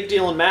of the big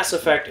deal in Mass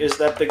Effect is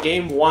that the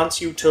game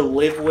wants you to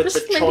live with This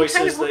the lady choices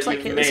kind of looks that like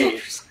you've Haley made.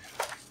 Sanders.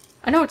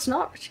 I know it's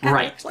not, but she kind of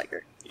Right. looks like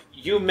her.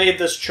 You made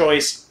this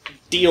choice,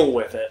 deal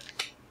with it.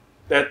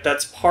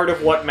 That's part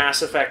of what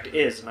Mass Effect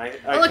is, and I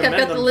Oh, look, I've commend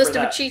got them the list for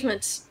of that.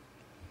 achievements.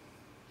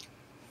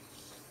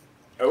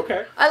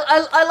 Okay.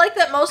 I like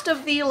that most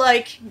of the,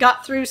 like,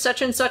 got through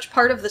such and such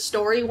part of the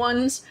story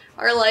ones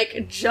are,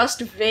 like,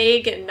 just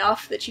vague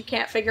enough that you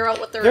can't figure out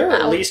what they're They're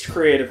about. at least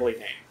creatively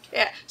named.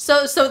 Yeah,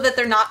 so that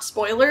they're not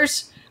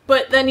spoilers,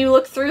 but then you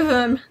look through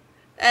them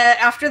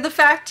after the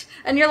fact,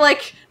 and you're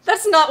like,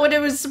 that's not what it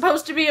was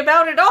supposed to be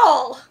about at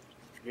all!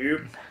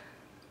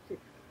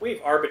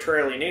 We've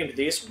arbitrarily named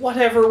these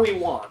whatever we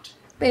want.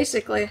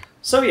 Basically.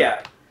 So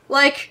yeah,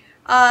 Like,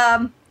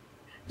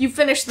 you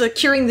finished the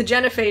curing the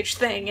genophage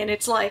thing, and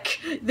it's like,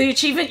 the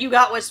achievement you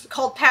got was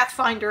called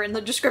Pathfinder, and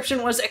the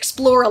description was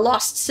explore a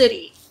lost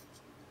city.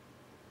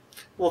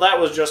 well that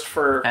was just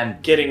for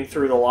And- getting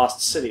through the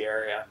Lost City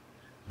area.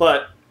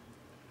 But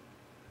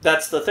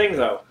that's the thing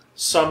though.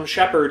 Some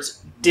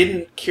shepherds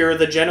didn't cure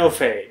the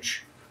genophage.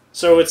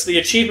 So it's the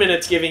achievement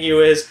it's giving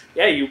you is,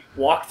 yeah, you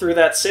walked through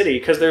that city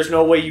because there's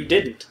no way you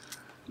didn't.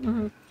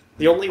 Mm-hmm.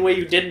 The only way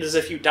you didn't is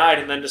if you died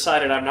and then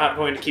decided I'm not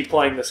going to keep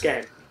playing this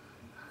game.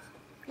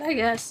 I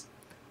guess.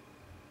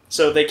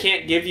 So they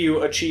can't give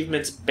you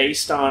achievements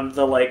based on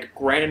the, like,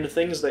 grand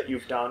things that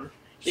you've done.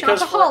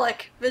 Because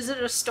Shopaholic,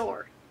 visit a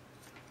store.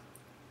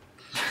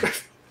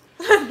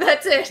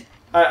 That's it.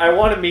 I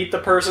want to meet the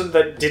person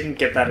that didn't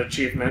get that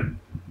achievement.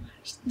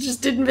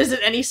 Just didn't visit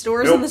any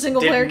stores Nope, in the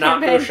single player did not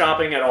campaign. go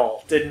shopping at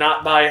all. Did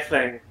not buy a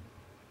thing.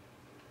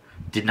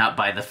 Did not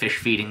buy the fish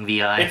feeding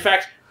VI. In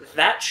fact,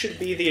 that should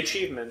be the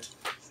achievement.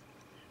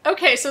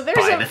 Okay, so there's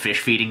Buy a the fish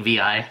feeding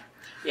VI.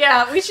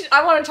 yeah.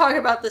 I want to talk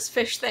about this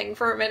fish thing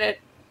for a minute.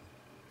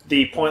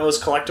 The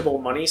pointless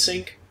collectible money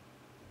sink.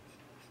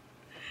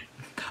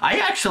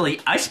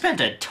 I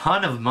spent a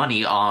ton of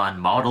money on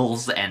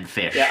models and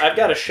fish. Yeah, I've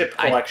got a ship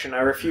collection. I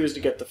refuse to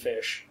get the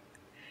fish.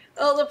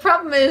 Well, the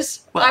problem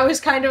is, Well- I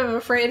was kind of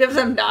afraid of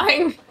them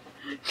dying,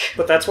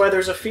 But that's why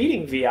there's a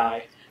feeding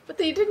VI. but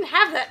they didn't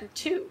have that in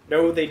 2.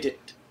 No, they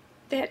didn't.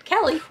 They had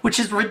Kelly. Which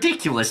is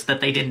ridiculous that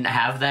they didn't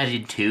have that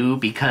in 2,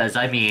 because,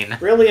 I mean...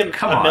 Really, a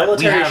Come on,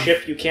 military we have-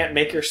 ship, you can't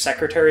make your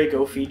secretary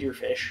go feed your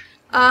fish?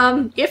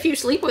 If you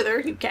sleep with her,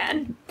 you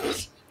can.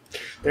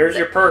 There's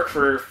your perk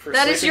for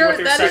That sleeping is your with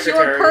your that is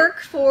secretary. your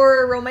perk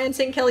for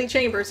romancing Kelly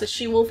Chambers, is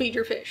she will feed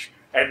your fish.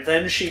 And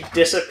then she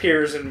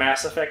disappears in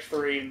Mass Effect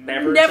 3,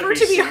 never Never to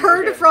be seen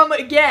heard again. from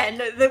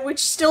again, which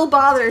still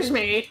bothers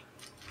me.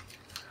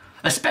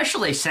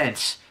 Especially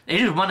since it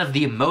is one of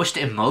the most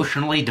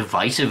emotionally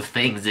divisive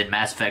things in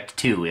Mass Effect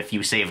 2 if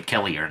you saved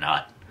Kelly or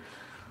not.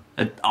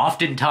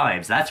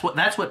 Oftentimes, that's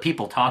what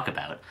people talk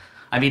about.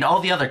 I mean, all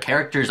the other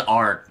characters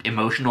are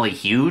emotionally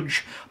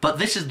huge, but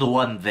this is the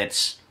one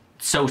that's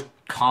so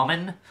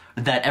common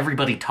that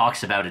everybody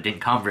talks about it in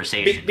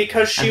conversation.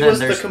 Because she And then was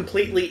the there's-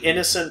 completely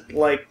innocent,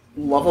 like,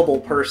 lovable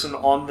person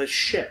on the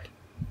ship.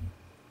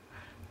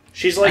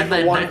 She's like and the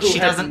then one but who she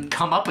had- doesn't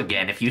come up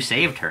again if you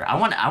saved her. I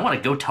want to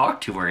go talk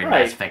to her in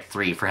Right. Mass Effect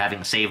 3 for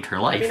having saved her I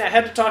life. mean, I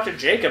had to talk to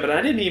Jacob, and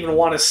I didn't even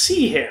want to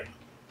see him.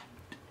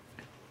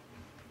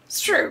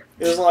 It's true.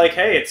 It was like,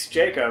 hey, it's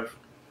Jacob.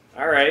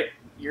 Alright,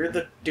 you're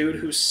the dude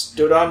who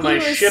stood on my He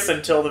was ship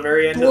until the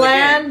very end of the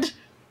Bland,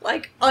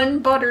 like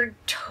unbuttered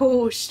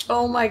toast.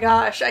 Oh my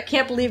gosh, I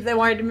can't believe they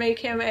wanted to make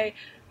him a.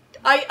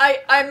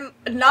 I'm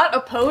not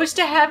opposed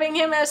to having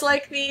him as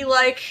like the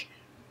like.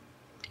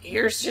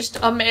 Here's just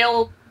a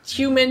male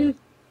human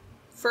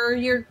for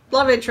your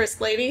love interest,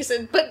 ladies,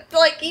 but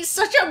like he's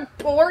such a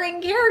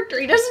boring character.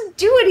 He doesn't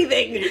do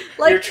anything. Your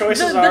Like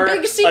choices the are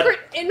big secret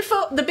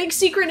the big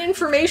secret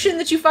information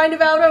that you find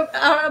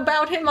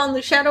about him on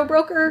the Shadow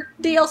Broker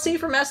DLC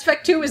for Mass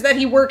Effect 2 is that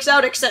he works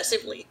out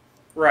excessively. game.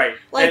 Right.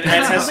 Like, and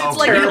has it's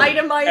like an terrible-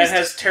 itemized. and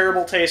has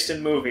terrible taste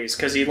in movies,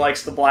 because he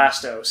likes the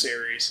Blasto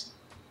series.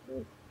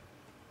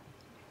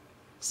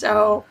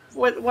 So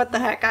what the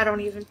heck? I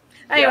don't even.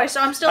 Anyway, Yeah.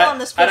 so I'm still on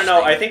this. I don't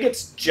know. thing. I think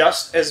it's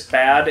just as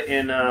bad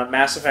in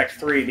Mass Effect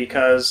 3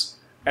 because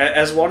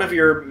as one of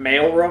your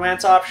male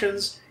romance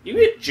options, you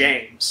get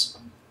James.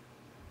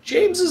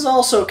 James is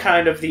also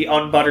kind of the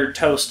unbuttered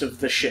toast of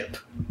the ship.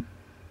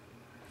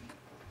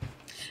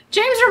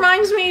 James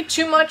reminds me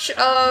too much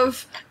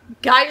of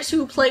guys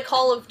who play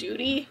Call of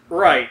Duty.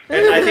 Right,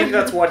 and I think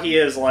that's what he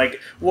is. Like,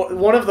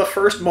 one of the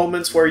first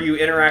moments where you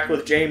interact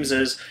with James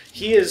is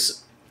he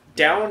is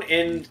down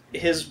in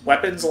his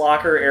weapons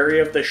locker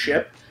area of the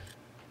ship,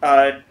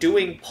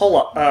 doing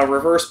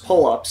reverse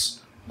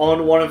pull-ups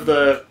on one of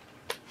the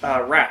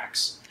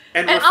racks,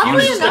 and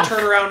refuses to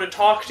turn around and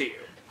talk to you.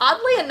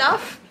 Oddly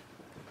enough,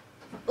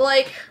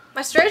 like,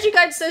 my strategy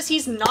guide says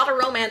he's not a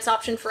romance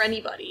option for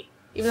anybody.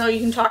 Even though you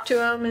can talk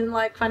to him and,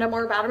 like, find out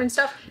more about him and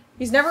stuff,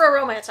 he's never a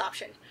romance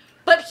option.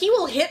 But he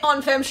will hit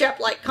on FemShep,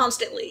 like,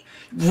 constantly.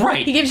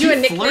 Right. He gives you a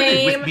nickname.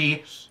 Flirted with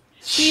me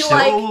He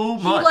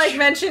much.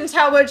 mentions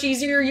how much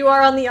easier you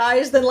are on the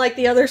eyes than, like,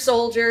 the other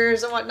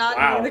soldiers and whatnot,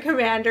 Wow. and the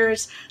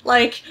commanders.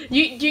 Like,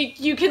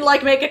 you can,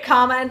 like, make a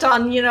comment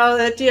on,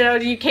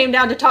 that, you came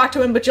down to talk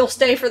to him, but you'll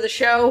stay for the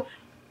show,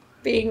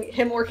 being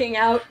him working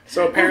out.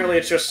 So apparently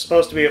it's just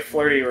supposed to be a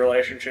flirty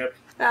relationship.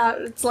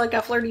 It's like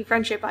a flirty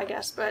friendship, I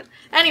guess. But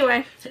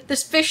anyway,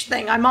 this fish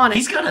thing, I'm on it.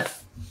 He's got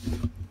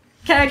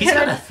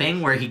a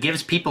thing where he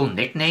gives people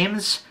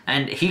nicknames,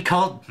 and he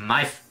called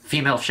my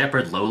female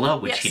shepherd Lola,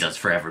 which he does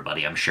for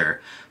everybody, I'm sure.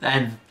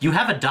 And you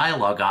have a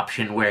dialogue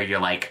option where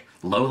you're like,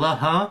 Lola,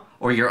 huh?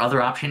 Or your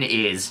other option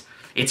is,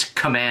 it's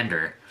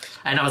Commander.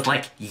 And I was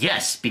like,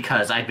 yes,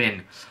 because I'd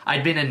been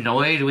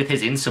annoyed with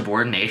his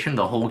insubordination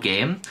the whole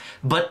game,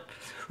 but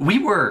we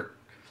were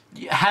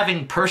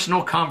having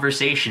personal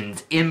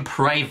conversations in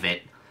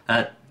private,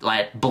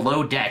 like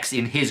below decks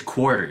in his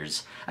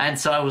quarters. And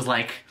so I was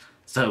like,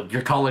 so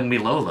you're calling me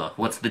Lola,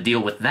 what's the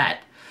deal with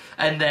that?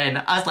 And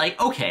then I was like,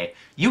 okay,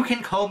 you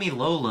can call me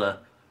Lola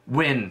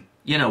when,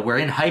 we're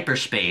in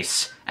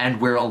hyperspace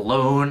and we're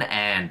alone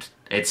and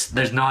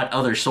there's not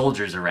other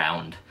soldiers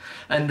around.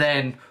 And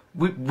then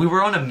we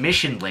were on a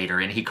mission later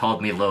and he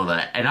called me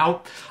Lola, and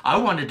I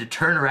wanted to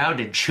turn around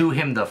and chew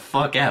him the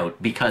fuck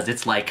out, because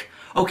it's like,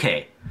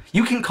 okay,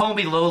 you can call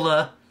me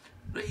Lola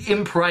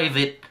in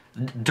private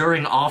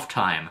during off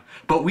time,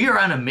 but we are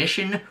on a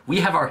mission, we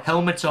have our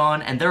helmets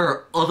on, and there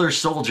are other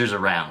soldiers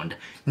around.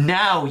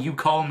 Now you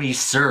call me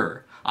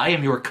Sir. I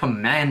am your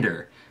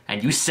commander,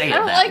 and you say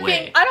it that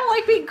way. I don't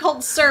like being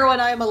called Sir when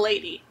I am a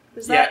lady.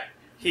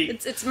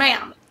 It's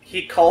ma'am.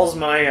 He calls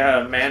my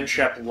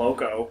manshep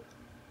Loco,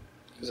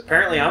 because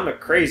apparently I'm a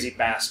crazy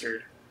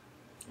bastard.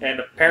 And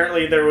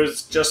apparently there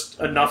was just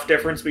enough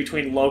difference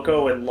between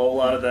Loco and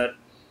Lola that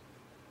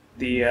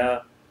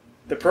the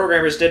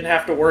programmers didn't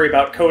have to worry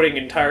about coding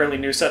entirely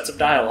new sets of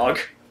dialogue.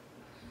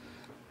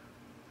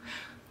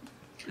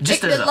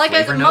 Just as a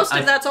flavor note, most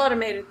of that's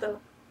automated, though.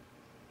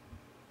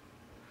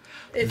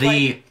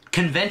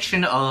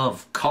 Convention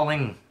of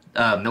calling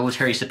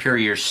military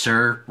superiors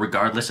Sir,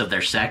 regardless of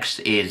their sex,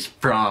 is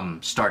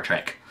from Star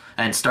Trek,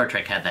 and Star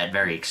Trek had that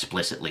very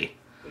explicitly.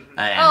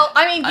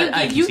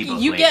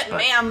 You get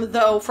ma'am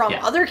though from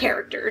other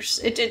characters.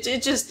 It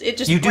just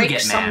you do breaks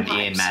get ma'am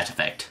sometimes. in Mass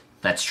Effect.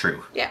 That's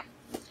true. Yeah,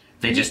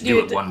 they just do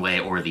it one way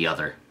or the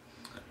other.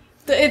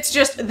 It's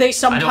just they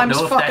sometimes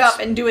fuck up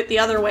and do it the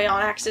other way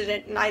on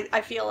accident, and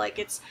I feel like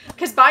it's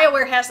because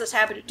BioWare has this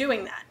habit of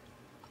doing that.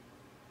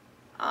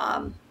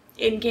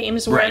 In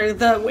games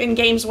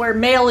where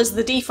male is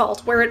the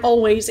default, where it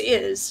always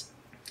is.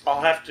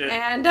 I'll have to.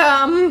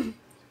 And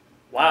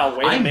wow,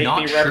 way to I'm make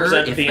not me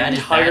represent sure if the that is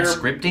entire bad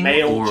scripting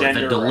male or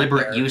gender the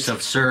deliberate right use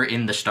of Sir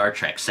in the Star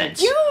Trek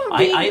sense.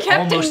 I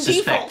almost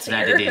suspect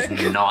that it is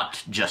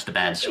not just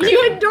bad scripting.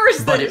 You endorse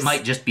this, but it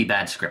might just be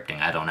bad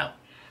scripting. I don't know.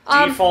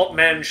 Default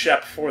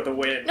manshep for the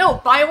win. No,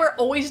 BioWare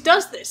always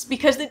does this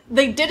because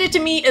they did it to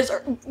me as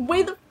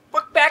way the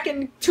fuck back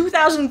in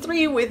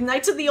 2003 with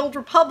Knights of the Old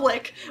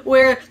Republic,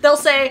 where they'll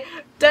say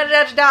da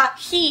da da da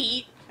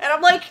he, and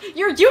I'm like,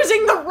 you're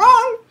using the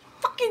wrong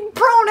fucking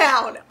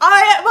pronoun.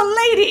 I am a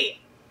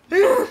lady.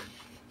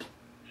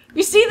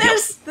 You see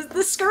this? Yep.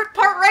 The skirt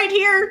part right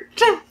here?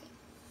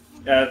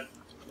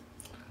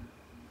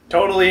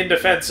 Totally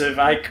indefensive.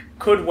 I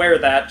could wear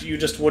that, you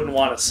just wouldn't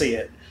want to see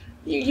it.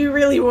 You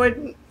really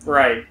wouldn't.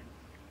 Right.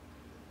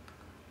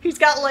 He's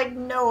got, like,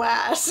 no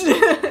ass. No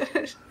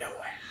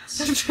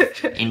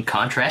ass. In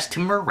contrast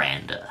to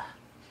Miranda.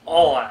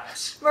 All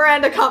ass.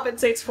 Miranda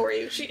compensates for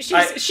you.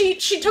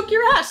 She took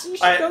your ass.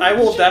 I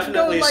will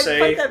definitely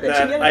say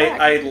that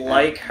I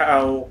like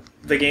how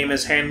the game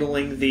is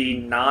handling the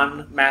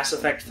non-Mass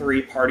Effect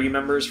 3 party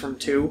members from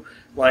 2.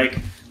 Like,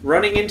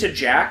 running into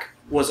Jack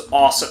was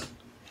awesome.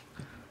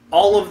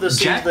 All of the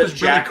scenes that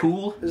Jack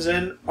is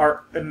in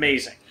are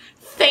amazing.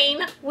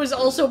 Thane was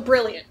also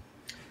brilliant.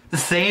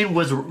 Thane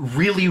was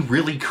really,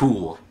 really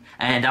cool.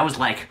 And I was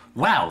like,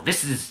 wow,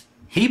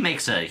 he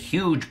makes a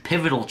huge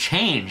pivotal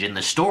change in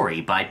the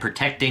story by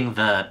protecting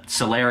the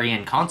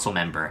Solarian Council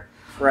member.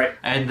 Right.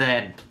 And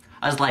then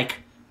I was like,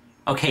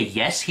 okay,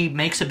 yes, he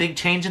makes a big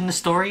change in the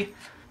story,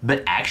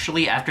 but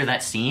actually after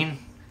that scene,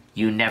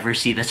 you never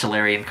see the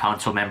Solarian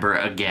Council member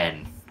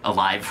again,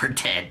 alive or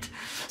dead.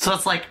 So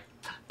it's like,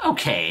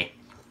 okay,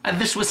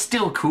 this was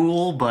still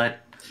cool, but...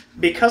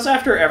 Because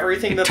after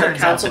everything that the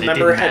council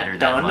member had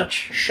done,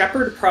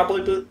 Shepard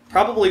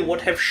probably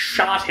would have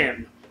shot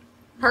him.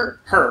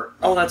 Her.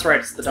 Oh, that's right,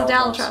 it's the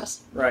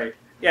Dalatrass. Right.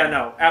 Yeah,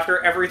 no.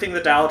 After everything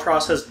the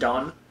Dalatros has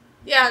done,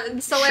 Yeah, in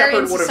Solarian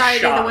Shepard would've society,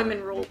 shot the him.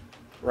 women rule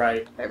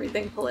right.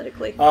 everything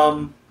politically.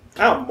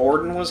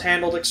 Morden was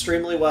handled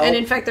extremely well. And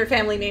in fact, their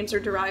family names are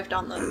derived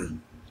on the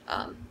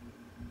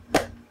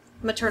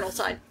maternal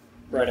side.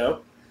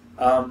 Righto.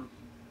 I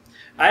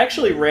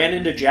actually ran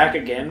into Jack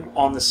again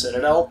on the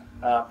Citadel,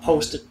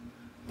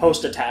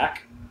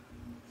 post-attack.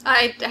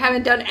 I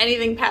haven't done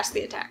anything past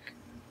the attack,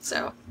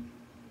 so...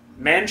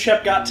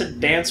 Manshep got to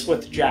dance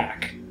with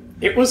Jack.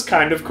 It was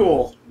kind of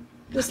cool.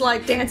 Just,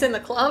 like, dance in the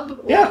club?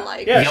 Or, Yeah,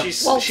 like, yeah. Yep.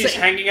 She's waltzing?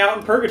 hanging out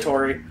in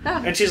Purgatory,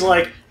 Ah. and she's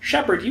like,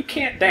 "Shepard, you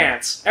can't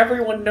dance.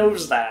 Everyone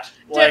knows that."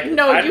 Like,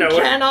 No, I you know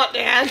it. cannot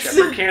dance.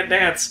 Shepard can't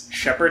dance.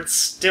 Shepard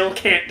still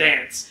can't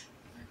dance.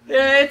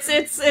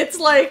 It's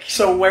like...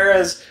 So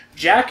whereas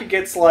Jack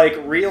gets like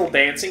real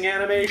dancing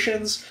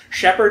animations,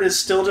 Shepard is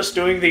still just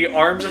doing the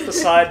arms at the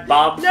side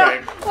bob No,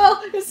 thing.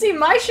 well, you see,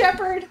 my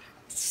Shepherd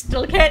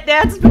still can't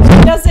dance, but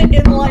she does it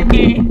in like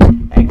a...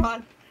 Hang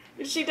on.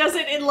 She does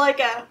it in like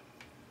a...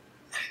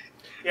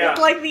 Yeah. With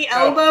like the No.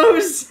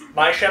 elbows.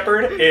 My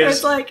Shepard is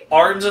It's like-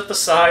 arms at the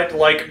side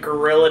like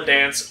gorilla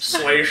dance,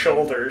 sway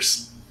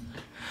shoulders.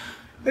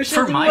 Or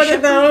she'll For do my one of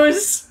Shepherd,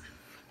 those.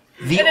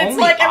 The And it's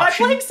only like, am I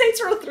option... playing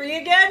Saints Row 3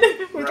 again?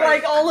 With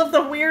Right. like all of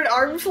the weird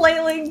arm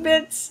flailing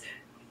bits.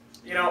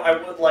 You know, I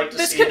would like to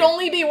This see. could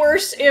only be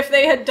worse if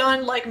they had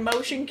done like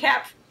motion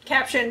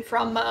caption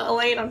from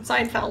Elaine on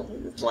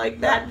Seinfeld. Like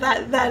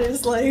that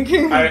is like...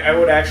 I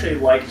would actually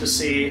like to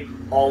see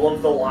all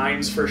of the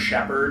lines for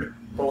Shepard,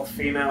 both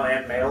female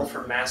and male,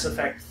 from Mass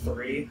Effect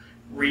 3,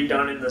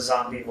 redone in the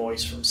zombie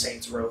voice from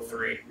Saints Row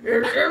 3.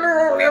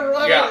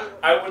 Yeah,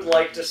 I would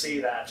like to see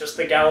that. Just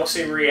the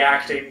galaxy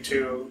reacting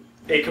to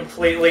a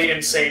completely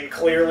insane,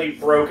 clearly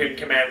broken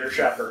Commander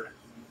Shepard.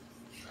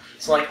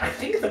 It's like, I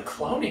think the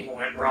cloning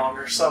went wrong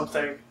or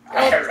something.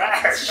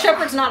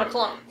 Shepard's not a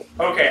clone.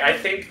 Okay, I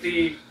think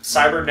the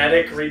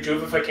cybernetic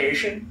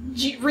rejuvification,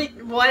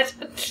 What?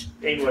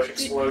 English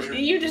explosion.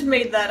 You just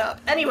made that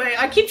up. Anyway,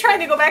 I keep trying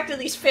to go back to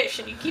these fish,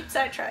 and you keep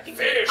sidetracking me.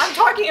 Fish. I'm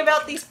talking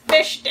about these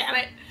fish, damn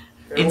it.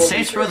 There In will be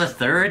Saints Row the fish.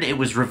 Third, it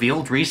was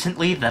revealed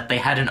recently that they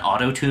had an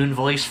auto-tune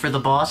voice for the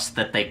boss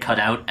that they cut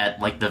out at,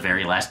 like, the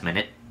very last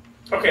minute.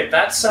 Okay,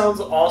 that sounds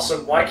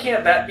awesome. Why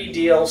can't that be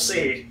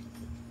DLC?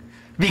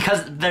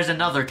 Because there's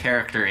another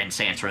character in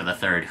Saints Row the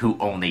Third who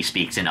only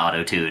speaks in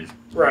auto-tune.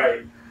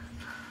 Right.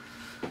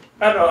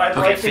 I don't know, I'd Okay,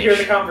 like to hear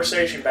fish. the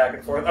conversation back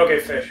and forth. Okay,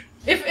 fish.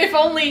 If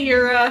only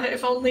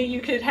if only you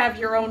could have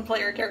your own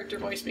player character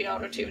voice be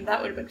auto-tuned,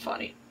 that would have been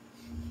funny.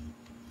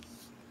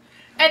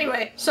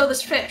 Anyway, so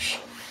this fish.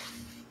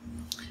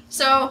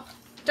 So,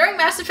 during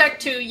Mass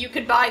Effect 2, you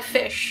could buy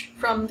fish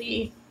from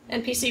the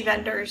NPC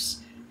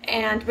vendors,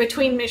 and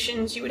between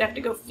missions, you would have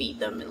to go feed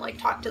them and, like,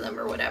 talk to them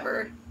or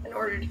whatever in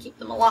order to keep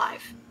them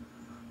alive.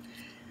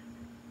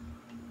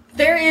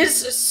 There is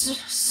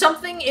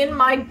something in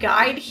my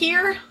guide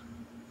here,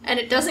 and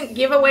it doesn't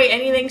give away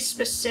anything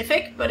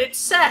specific, but it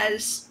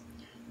says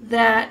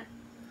that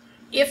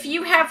if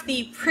you have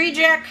the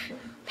Prejack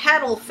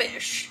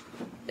paddlefish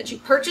that you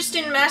purchased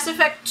in Mass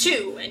Effect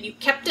 2, and you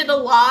kept it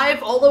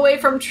alive all the way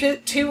from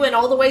 2 and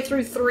all the way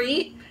through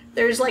 3,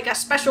 there's like a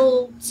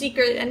special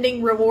secret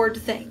ending reward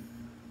thing.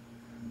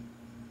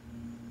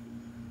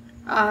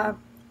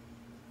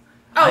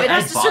 It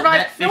has to bought survive.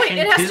 that No, wait, fish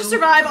it in has to 2.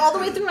 survive all the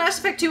way through Mass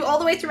Effect 2, all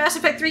the way through Mass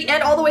Effect 3,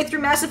 and all the way through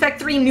Mass Effect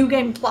 3 New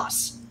Game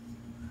Plus.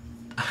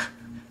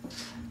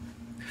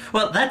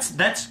 Well,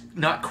 that's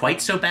not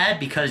quite so bad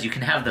because you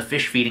can have the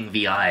fish feeding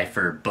VI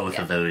for both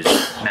of those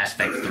Mass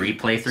Effect 3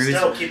 playthroughs.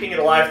 Still, keeping it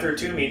alive through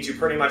 2 means you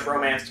pretty much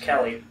romanced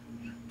Kelly.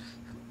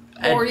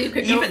 And Or you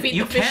could go feed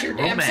you the fish can't your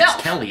damn romance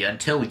self. Kelly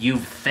until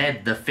you've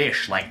fed the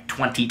fish like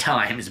 20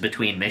 times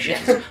between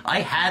missions. Yeah. I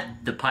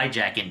had the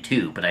Pyjack in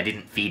 2, but I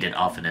didn't feed it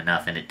often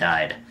enough and it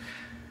died.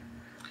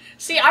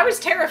 See, I was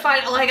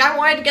terrified. Like, I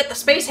wanted to get the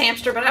space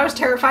hamster, but I was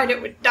terrified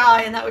it would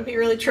die, and that would be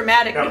really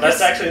traumatic. No, because,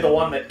 that's actually the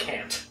one that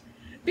can't.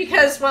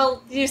 because,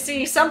 well, you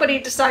see, somebody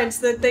decides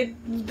that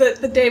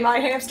the day my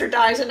hamster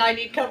dies and I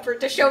need comfort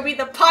to show me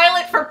the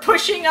pilot for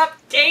pushing up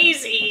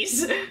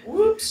daisies.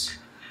 Whoops.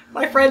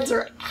 My friends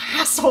are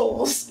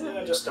assholes.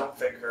 I just don't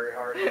think very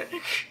hard.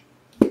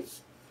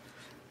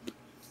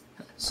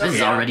 So, This has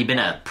yeah. already been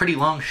a pretty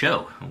long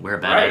show. We're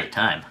about out of Right.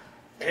 time.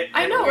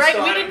 I know, we right?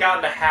 Still We haven't didn't-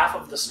 gotten to half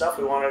of the stuff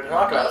we wanted to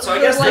talk about, so I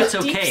It guess was like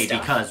That's deep okay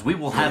stuff. because we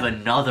will have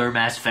another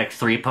Mass Effect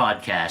 3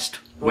 podcast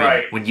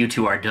Right. when you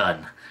two are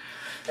done.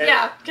 and,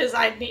 Yeah, because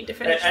I need to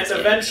finish and this game.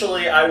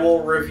 eventually I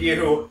will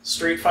review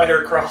Street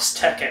Fighter Cross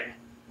Tekken.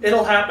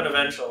 It'll happen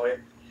eventually.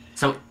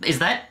 So is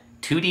that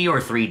 2D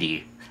or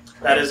 3D?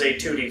 That is a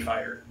 2D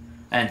fighter.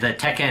 And the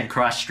Tekken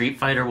Cross Street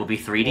Fighter will be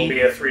 3D? Will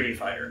be a 3D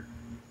fighter.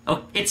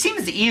 Oh, it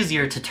seems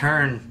easier to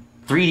turn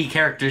 3D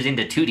characters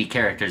into 2D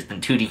characters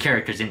than 2D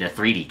characters into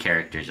 3D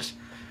characters.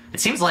 It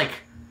seems like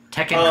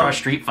Tekken Cross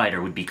Street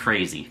Fighter would be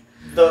crazy.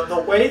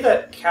 The way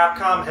that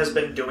Capcom has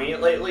been doing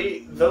it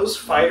lately, those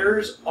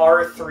fighters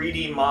are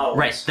 3D models.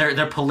 Right,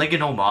 they're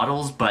polygonal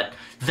models, but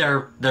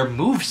their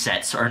move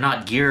sets are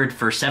not geared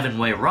for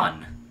 7-way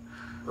run.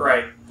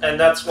 Right. And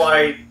that's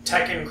why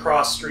Tekken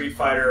Cross Street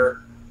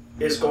Fighter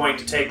is going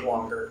to take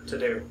longer to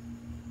do.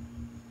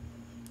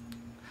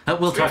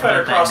 We'll Street talk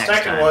Fighter about that Cross next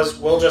Tekken time. was,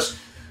 we'll just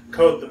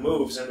code the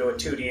moves into a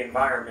 2D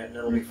environment and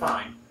it'll be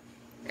fine.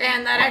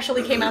 And that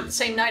actually came out the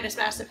same night as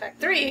Mass Effect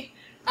 3.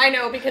 I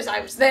know because I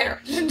was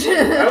there.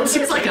 That was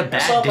Seems like a I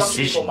saw bad bunch of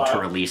decision people to buy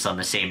it. release on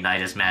the same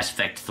night as Mass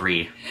Effect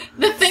 3.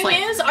 The thing like-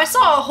 is, I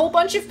saw a whole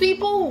bunch of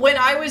people when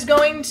I was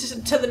going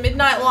to the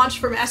midnight launch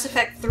for Mass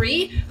Effect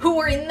 3 who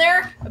were in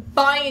there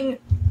buying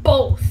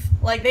both.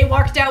 Like, they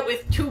walked out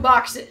with 2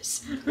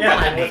 boxes. Yeah, Well,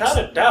 and that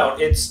without a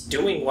doubt, it's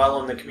doing well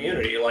in the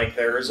community. Like,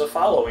 there is a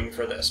following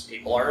for this.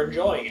 People are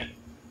enjoying it.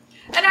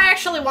 And I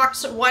actually watched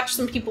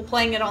some people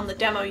playing it on the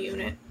demo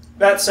unit.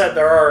 That said,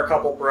 there are a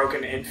couple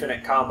broken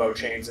infinite combo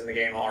chains in the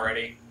game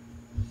already.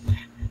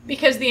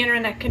 Because the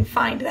internet can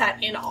find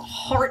that in a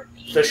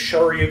heartbeat. The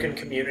Shoryuken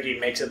community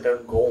makes it their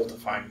goal to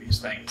find these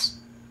things.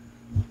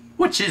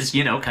 Which is,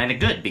 kind of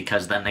good,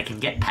 because then they can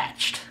get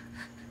patched.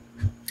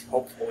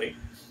 Hopefully.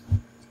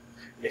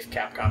 If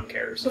Capcom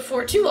cares.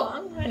 Before too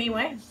long,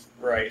 anyway.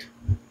 Right.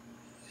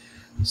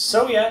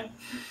 So yeah,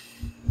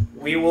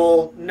 we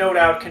will no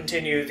doubt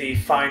continue the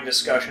fine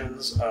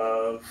discussions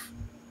of...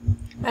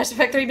 Mass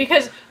Effect 3,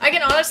 because I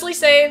can honestly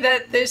say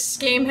that this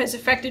game has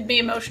affected me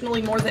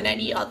emotionally more than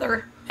any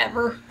other,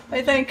 ever,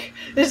 I think.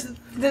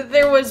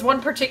 There was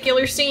one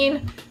particular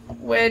scene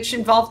which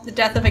involved the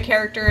death of a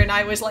character, and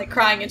I was, like,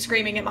 crying and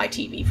screaming at my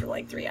TV for,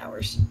 like, 3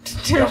 hours.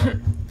 Yep.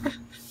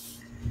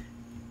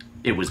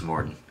 It was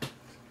Morden.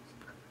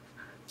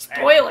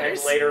 Spoilers.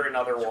 And later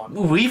another one.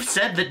 We've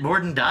said that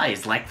Morden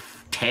dies,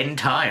 10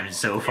 times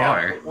so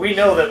far. Yeah, we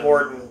know that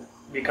Morden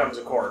becomes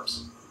a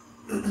corpse.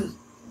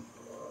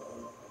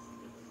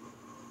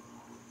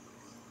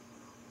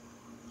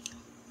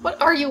 What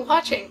are you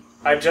watching?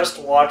 I just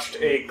watched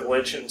a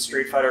glitch in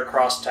Street Fighter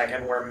Cross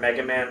Tekken where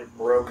Mega Man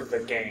broke the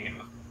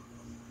game.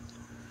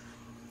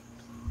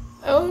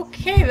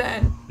 Okay,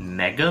 then.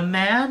 Mega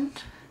Man?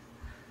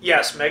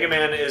 Yes, Mega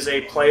Man is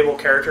a playable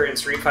character in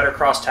Street Fighter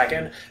Cross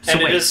Tekken, So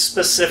and wait, it is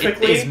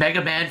specifically... Is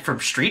Mega Man from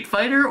Street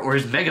Fighter, or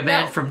is Mega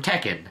Man No. from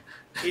Tekken?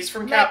 He's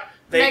from Me- Cap...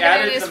 They Mega Man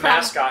added is the from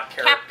mascot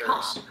characters.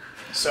 Capcom.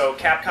 So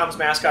Capcom's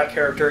mascot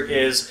character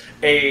is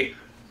a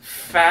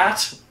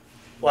fat,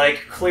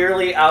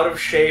 clearly out of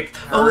shape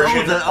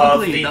version the of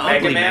ugly- the the Mega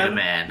ugly Man. Mega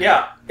Man.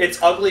 Yeah,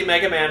 it's ugly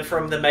Mega Man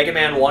from the Mega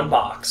Man 1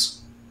 box.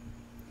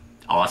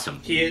 Awesome.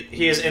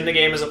 He is in the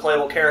game as a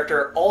playable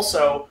character.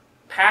 Also,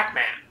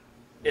 Pac-Man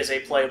is a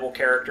playable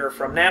character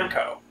from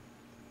Namco,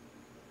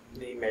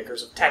 the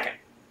makers of Tekken.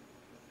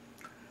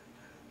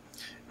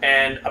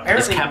 And Is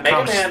apparently Mega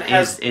Capcom Man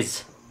has...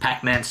 is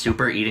Pac-Man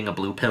Super eating a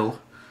blue pill,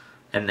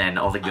 and then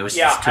all the ghosts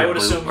Yeah, to I a would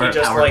blue assume or he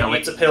just power pellet?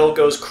 eats a pill,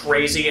 goes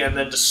crazy, and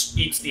then just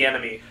eats the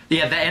enemy.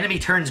 Yeah, the enemy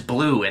turns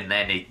blue, and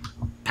then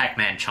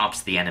Pac-Man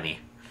chomps the enemy.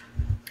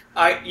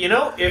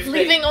 If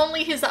Leaving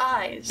only his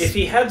eyes. if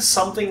he had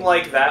something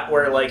like that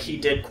where he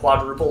did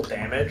quadruple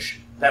damage,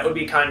 that would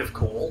be kind of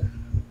cool.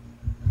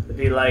 It'd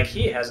be like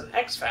he has an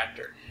X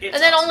factor. It's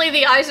And then awesome. only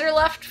the eyes are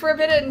left for a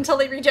bit until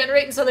they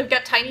regenerate, and so they've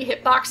got tiny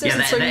hitboxes, Yeah,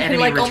 and so the you can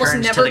enemy almost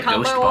returns never to the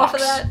combo ghost off box of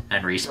that.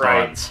 and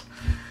respawns.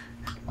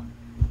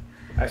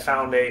 I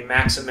found a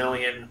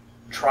Maximilian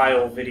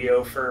trial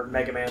video for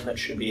Mega Man that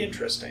should be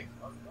interesting.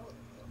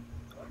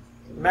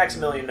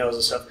 Maximilian knows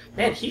his stuff.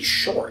 Man, he's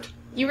short.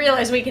 You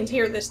realize we can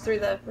hear this through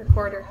the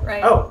recorder,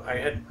 right? Oh, I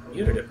had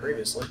muted it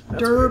previously.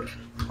 That's Derp.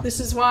 weird. This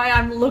is why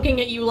I'm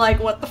looking at you like,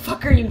 what the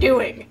fuck are you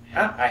doing?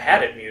 Ah, I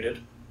had it muted.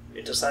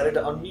 It decided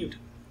to unmute.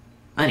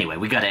 Anyway,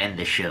 we gotta end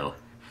this show.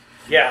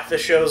 Yeah,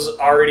 this show's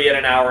already at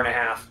an hour and a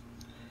half.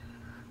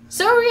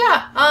 So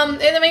yeah,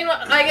 in the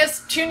meanwhile, I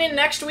guess tune in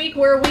next week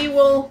where we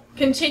will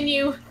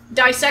continue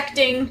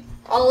dissecting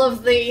all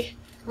of the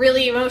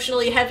really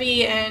emotionally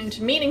heavy and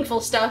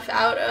meaningful stuff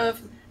out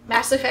of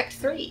Mass Effect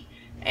 3.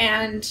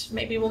 And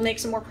maybe we'll make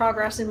some more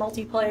progress in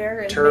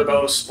multiplayer. And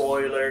Turbo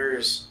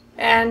spoilers.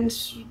 and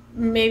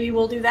maybe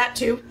we'll do that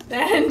too.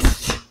 And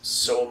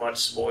So much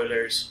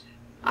spoilers.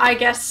 I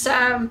guess,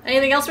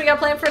 anything else we got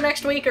planned for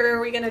next week, or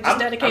are we going to just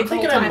dedicate I'm the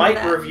whole thinking time I might to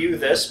that? review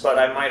this, but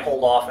I might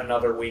hold off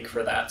another week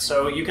for that.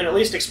 So you can at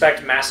least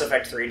expect Mass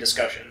Effect 3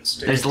 discussions.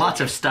 There's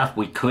lots of stuff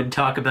we could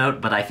talk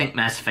about, but I think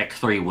Mass Effect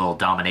 3 will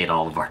dominate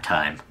all of our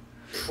time.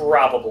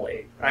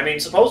 Probably. I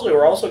mean, supposedly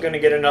we're also going to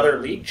get another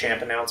League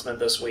Champ announcement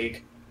this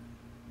week.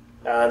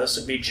 This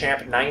would be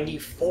Champ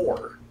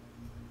 94.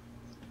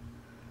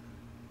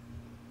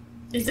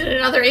 Is it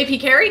another AP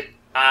carry?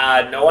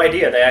 No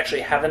idea. They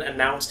actually haven't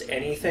announced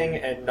anything,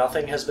 and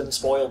nothing has been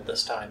spoiled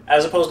this time.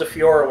 As opposed to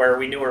Fiora, where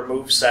we knew her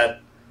moveset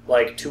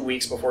 2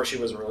 weeks before she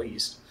was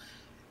released.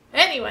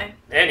 Anyway,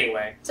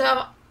 Anyway,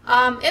 so,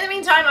 in the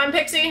meantime, I'm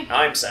Pixie,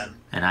 I'm Sen.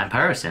 And I'm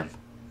Pyrosim.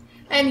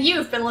 and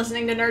you've been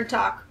listening to Nerd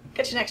Talk.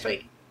 Catch you next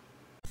week.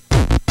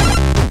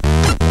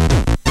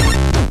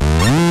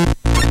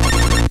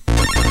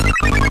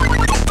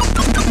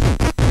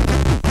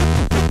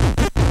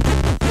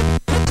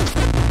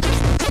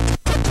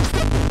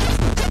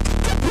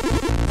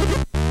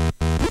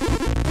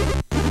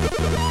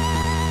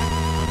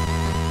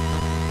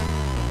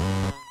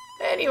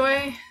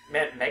 Anyway,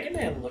 Man, Mega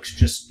Man looks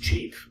just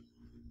cheap.